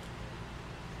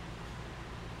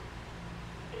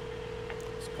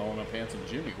 He's calling up Handsome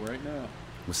Jimmy right now.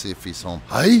 We'll see if he's home.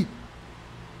 Hi.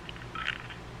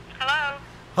 Hello?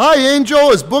 Hi, Angel.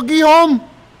 Is Boogie home?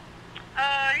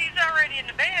 He's already in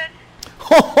the bed.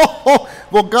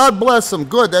 Well, God bless him.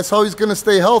 Good. That's how he's going to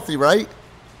stay healthy, right?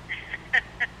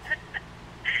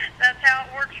 That's how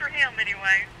it works for him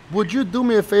anyway. Would you do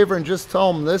me a favor and just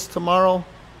tell him this tomorrow?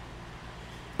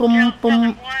 Tell him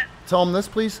what? Tell him this,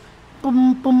 please.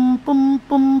 Boom, boom, boom,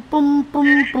 boom, boom,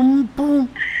 boom, boom, boom.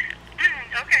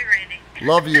 Okay, Randy.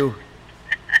 Love you. Love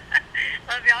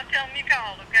you. I'll tell him you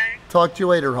called, okay? Talk to you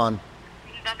later, hon.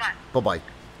 Bye-bye. Bye-bye.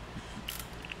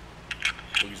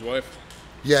 Boogie's wife.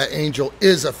 Yeah, Angel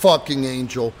is a fucking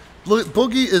angel. Look,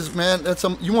 Boogie is, man,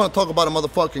 you want to talk about a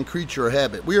motherfucking creature or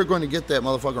habit. We are going to get that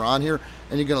motherfucker on here,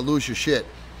 and you're going to lose your shit.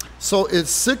 So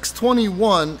it's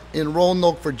 621 in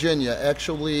Roanoke, Virginia.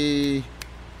 Actually,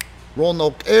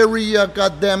 Roanoke area,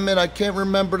 goddammit, I can't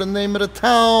remember the name of the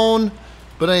town.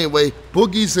 But anyway,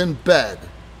 Boogie's in bed.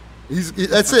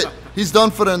 That's it. He's done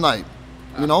for the night,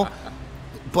 you know?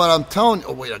 But I'm telling you,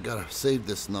 oh wait, I got to save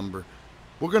this number.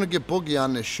 We're going to get Boogie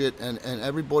on this shit, and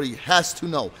everybody has to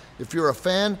know. If you're a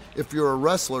fan, if you're a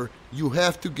wrestler, you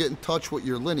have to get in touch with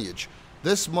your lineage.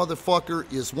 This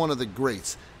motherfucker is one of the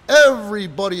greats.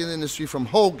 Everybody in the industry, from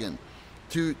Hogan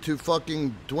to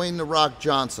fucking Dwayne The Rock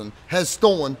Johnson, has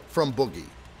stolen from Boogie.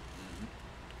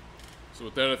 So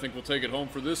with that, I think we'll take it home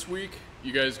for this week.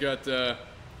 You guys got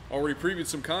already previewed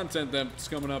some content that's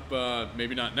coming up,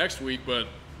 maybe not next week, but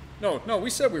no, we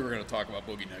said we were going to talk about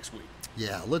Boogie next week.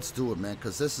 Yeah, let's do it, man,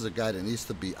 because this is a guy that needs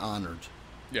to be honored.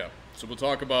 Yeah, so we'll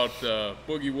talk about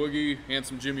Boogie Woogie,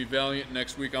 Handsome Jimmy Valiant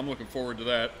next week. I'm looking forward to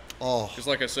that. Oh. Just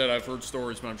like I said, I've heard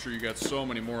stories, but I'm sure you got so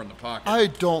many more in the pocket. I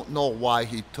don't know why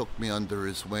he took me under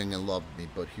his wing and loved me,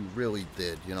 but he really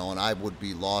did, you know, and I would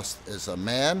be lost as a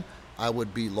man. I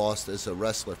would be lost as a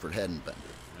wrestler if it hadn't been.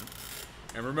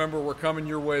 And remember, we're coming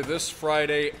your way this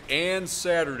Friday and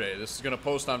Saturday. This is going to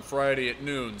post on Friday at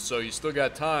noon, so you still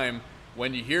got time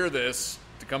when you hear this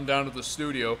to come down to the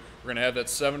studio. We're going to have that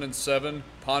 7-7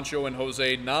 Pancho and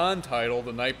Jose non-title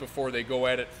the night before they go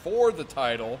at it for the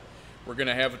title. We're going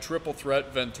to have a triple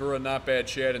threat, Ventura, Not Bad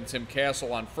Chad, and Tim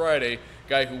Castle on Friday.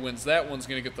 Guy who wins that one's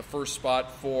going to get the first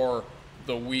spot for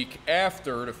the week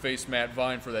after to face Matt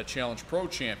Vine for that Challenge Pro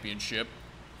Championship.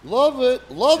 Love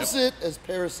it. Loves it, as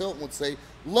Paris Hilton would say.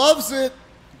 Loves it.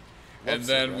 And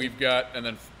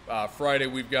then Friday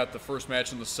we've got the first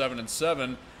match in the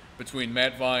 7-7 between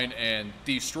Matt Vine and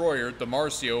Destroyer,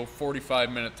 DeMarcio,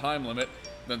 45-minute time limit.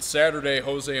 Then Saturday,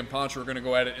 Jose and Pancho are going to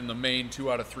go at it in the main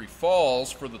 2 out of 3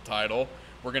 falls for the title.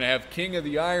 We're going to have King of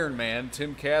the Iron Man,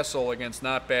 Tim Castle, against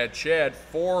Not Bad Chad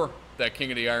for that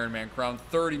King of the Iron Man crown.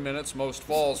 30 minutes, most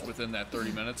falls within that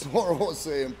 30 minutes. Or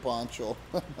Jose and Pancho.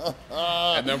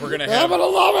 And then we're going to I'm have... gonna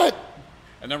love it!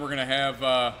 And then we're going to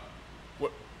have...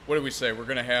 what did we say? We're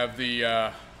going to have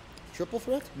the... Triple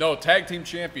threat? No, Tag Team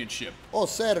Championship. Oh,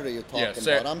 Saturday you're talking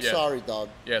about. I'm sorry, dog.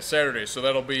 Yeah, Saturday. So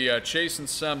that'll be Chase and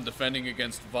Sem defending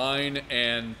against Vine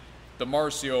and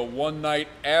DeMarcio one night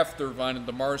after Vine and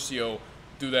DeMarcio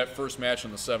do that first match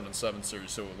in the 7-7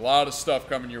 series. So a lot of stuff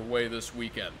coming your way this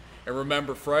weekend. And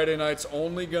remember, Friday night's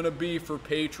only going to be for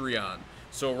Patreon.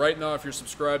 So right now, if you're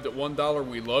subscribed at $1,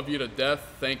 we love you to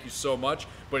death. Thank you so much.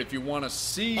 But if you want to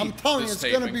see I'm telling you, it's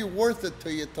going to taping, be worth it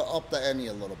to you to up the ante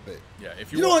a little bit. Yeah,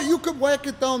 if you know what? You could whack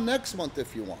it down next month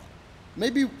if you want.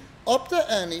 Maybe up the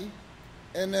ante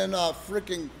and then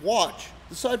freaking watch.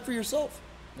 Decide for yourself.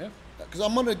 Yeah. Because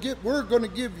we're going to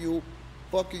give you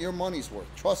fucking your money's worth.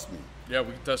 Trust me. Yeah,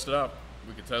 we can test it out.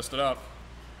 We can test it out.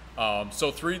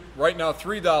 So right now,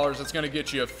 $3. That's going to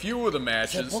get you a few of the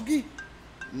matches. Is that Boogie?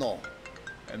 No.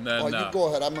 And then you go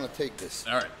ahead. I'm going to take this.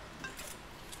 All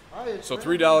right. So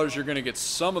 $3, you're going to get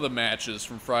some of the matches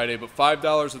from Friday, but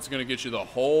 $5, it's going to get you the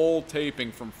whole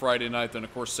taping from Friday night. Then,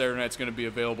 of course, Saturday night's going to be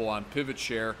available on Pivot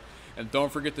Share. And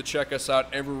don't forget to check us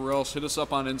out everywhere else. Hit us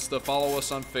up on Insta. Follow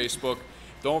us on Facebook.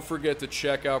 Don't forget to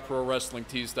check out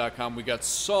ProWrestlingTees.com. We got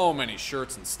so many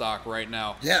shirts in stock right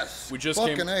now. Yes. We just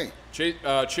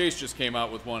Chase just came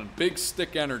out with one. Big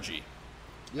Stick Energy.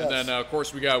 Yes. And then, of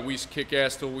course, we got We Kick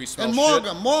Ass Till We Smell Shit.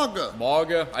 And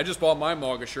Marga. I just bought my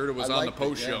Marga shirt. It was on the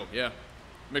post show. Yeah.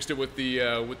 Mixed it with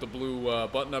the blue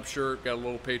button-up shirt. Got a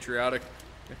little patriotic.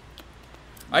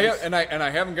 Nice. I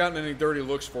haven't gotten any dirty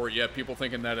looks for it yet. People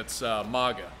thinking that it's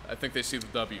MAGA. I think they see the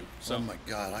W. So. Oh my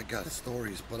God, I got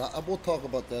stories, but we'll talk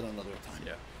about that another time.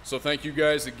 Yeah. So thank you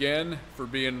guys again for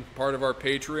being part of our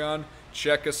Patreon.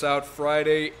 Check us out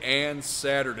Friday and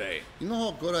Saturday. You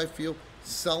know how good I feel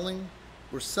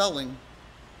We're selling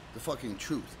the fucking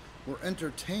truth. We're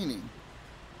entertaining,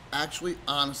 actually,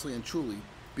 honestly, and truly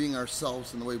being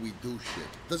ourselves in the way we do shit.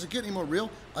 Does it get any more real?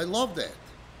 I love that.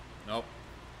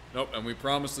 Nope, and we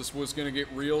promised this was going to get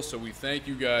real, so we thank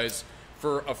you guys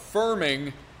for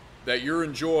affirming that you're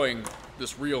enjoying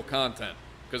this real content.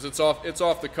 Because it's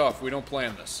off the cuff. We don't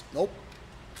plan this. Nope.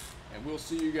 And we'll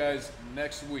see you guys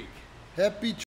next week. Happy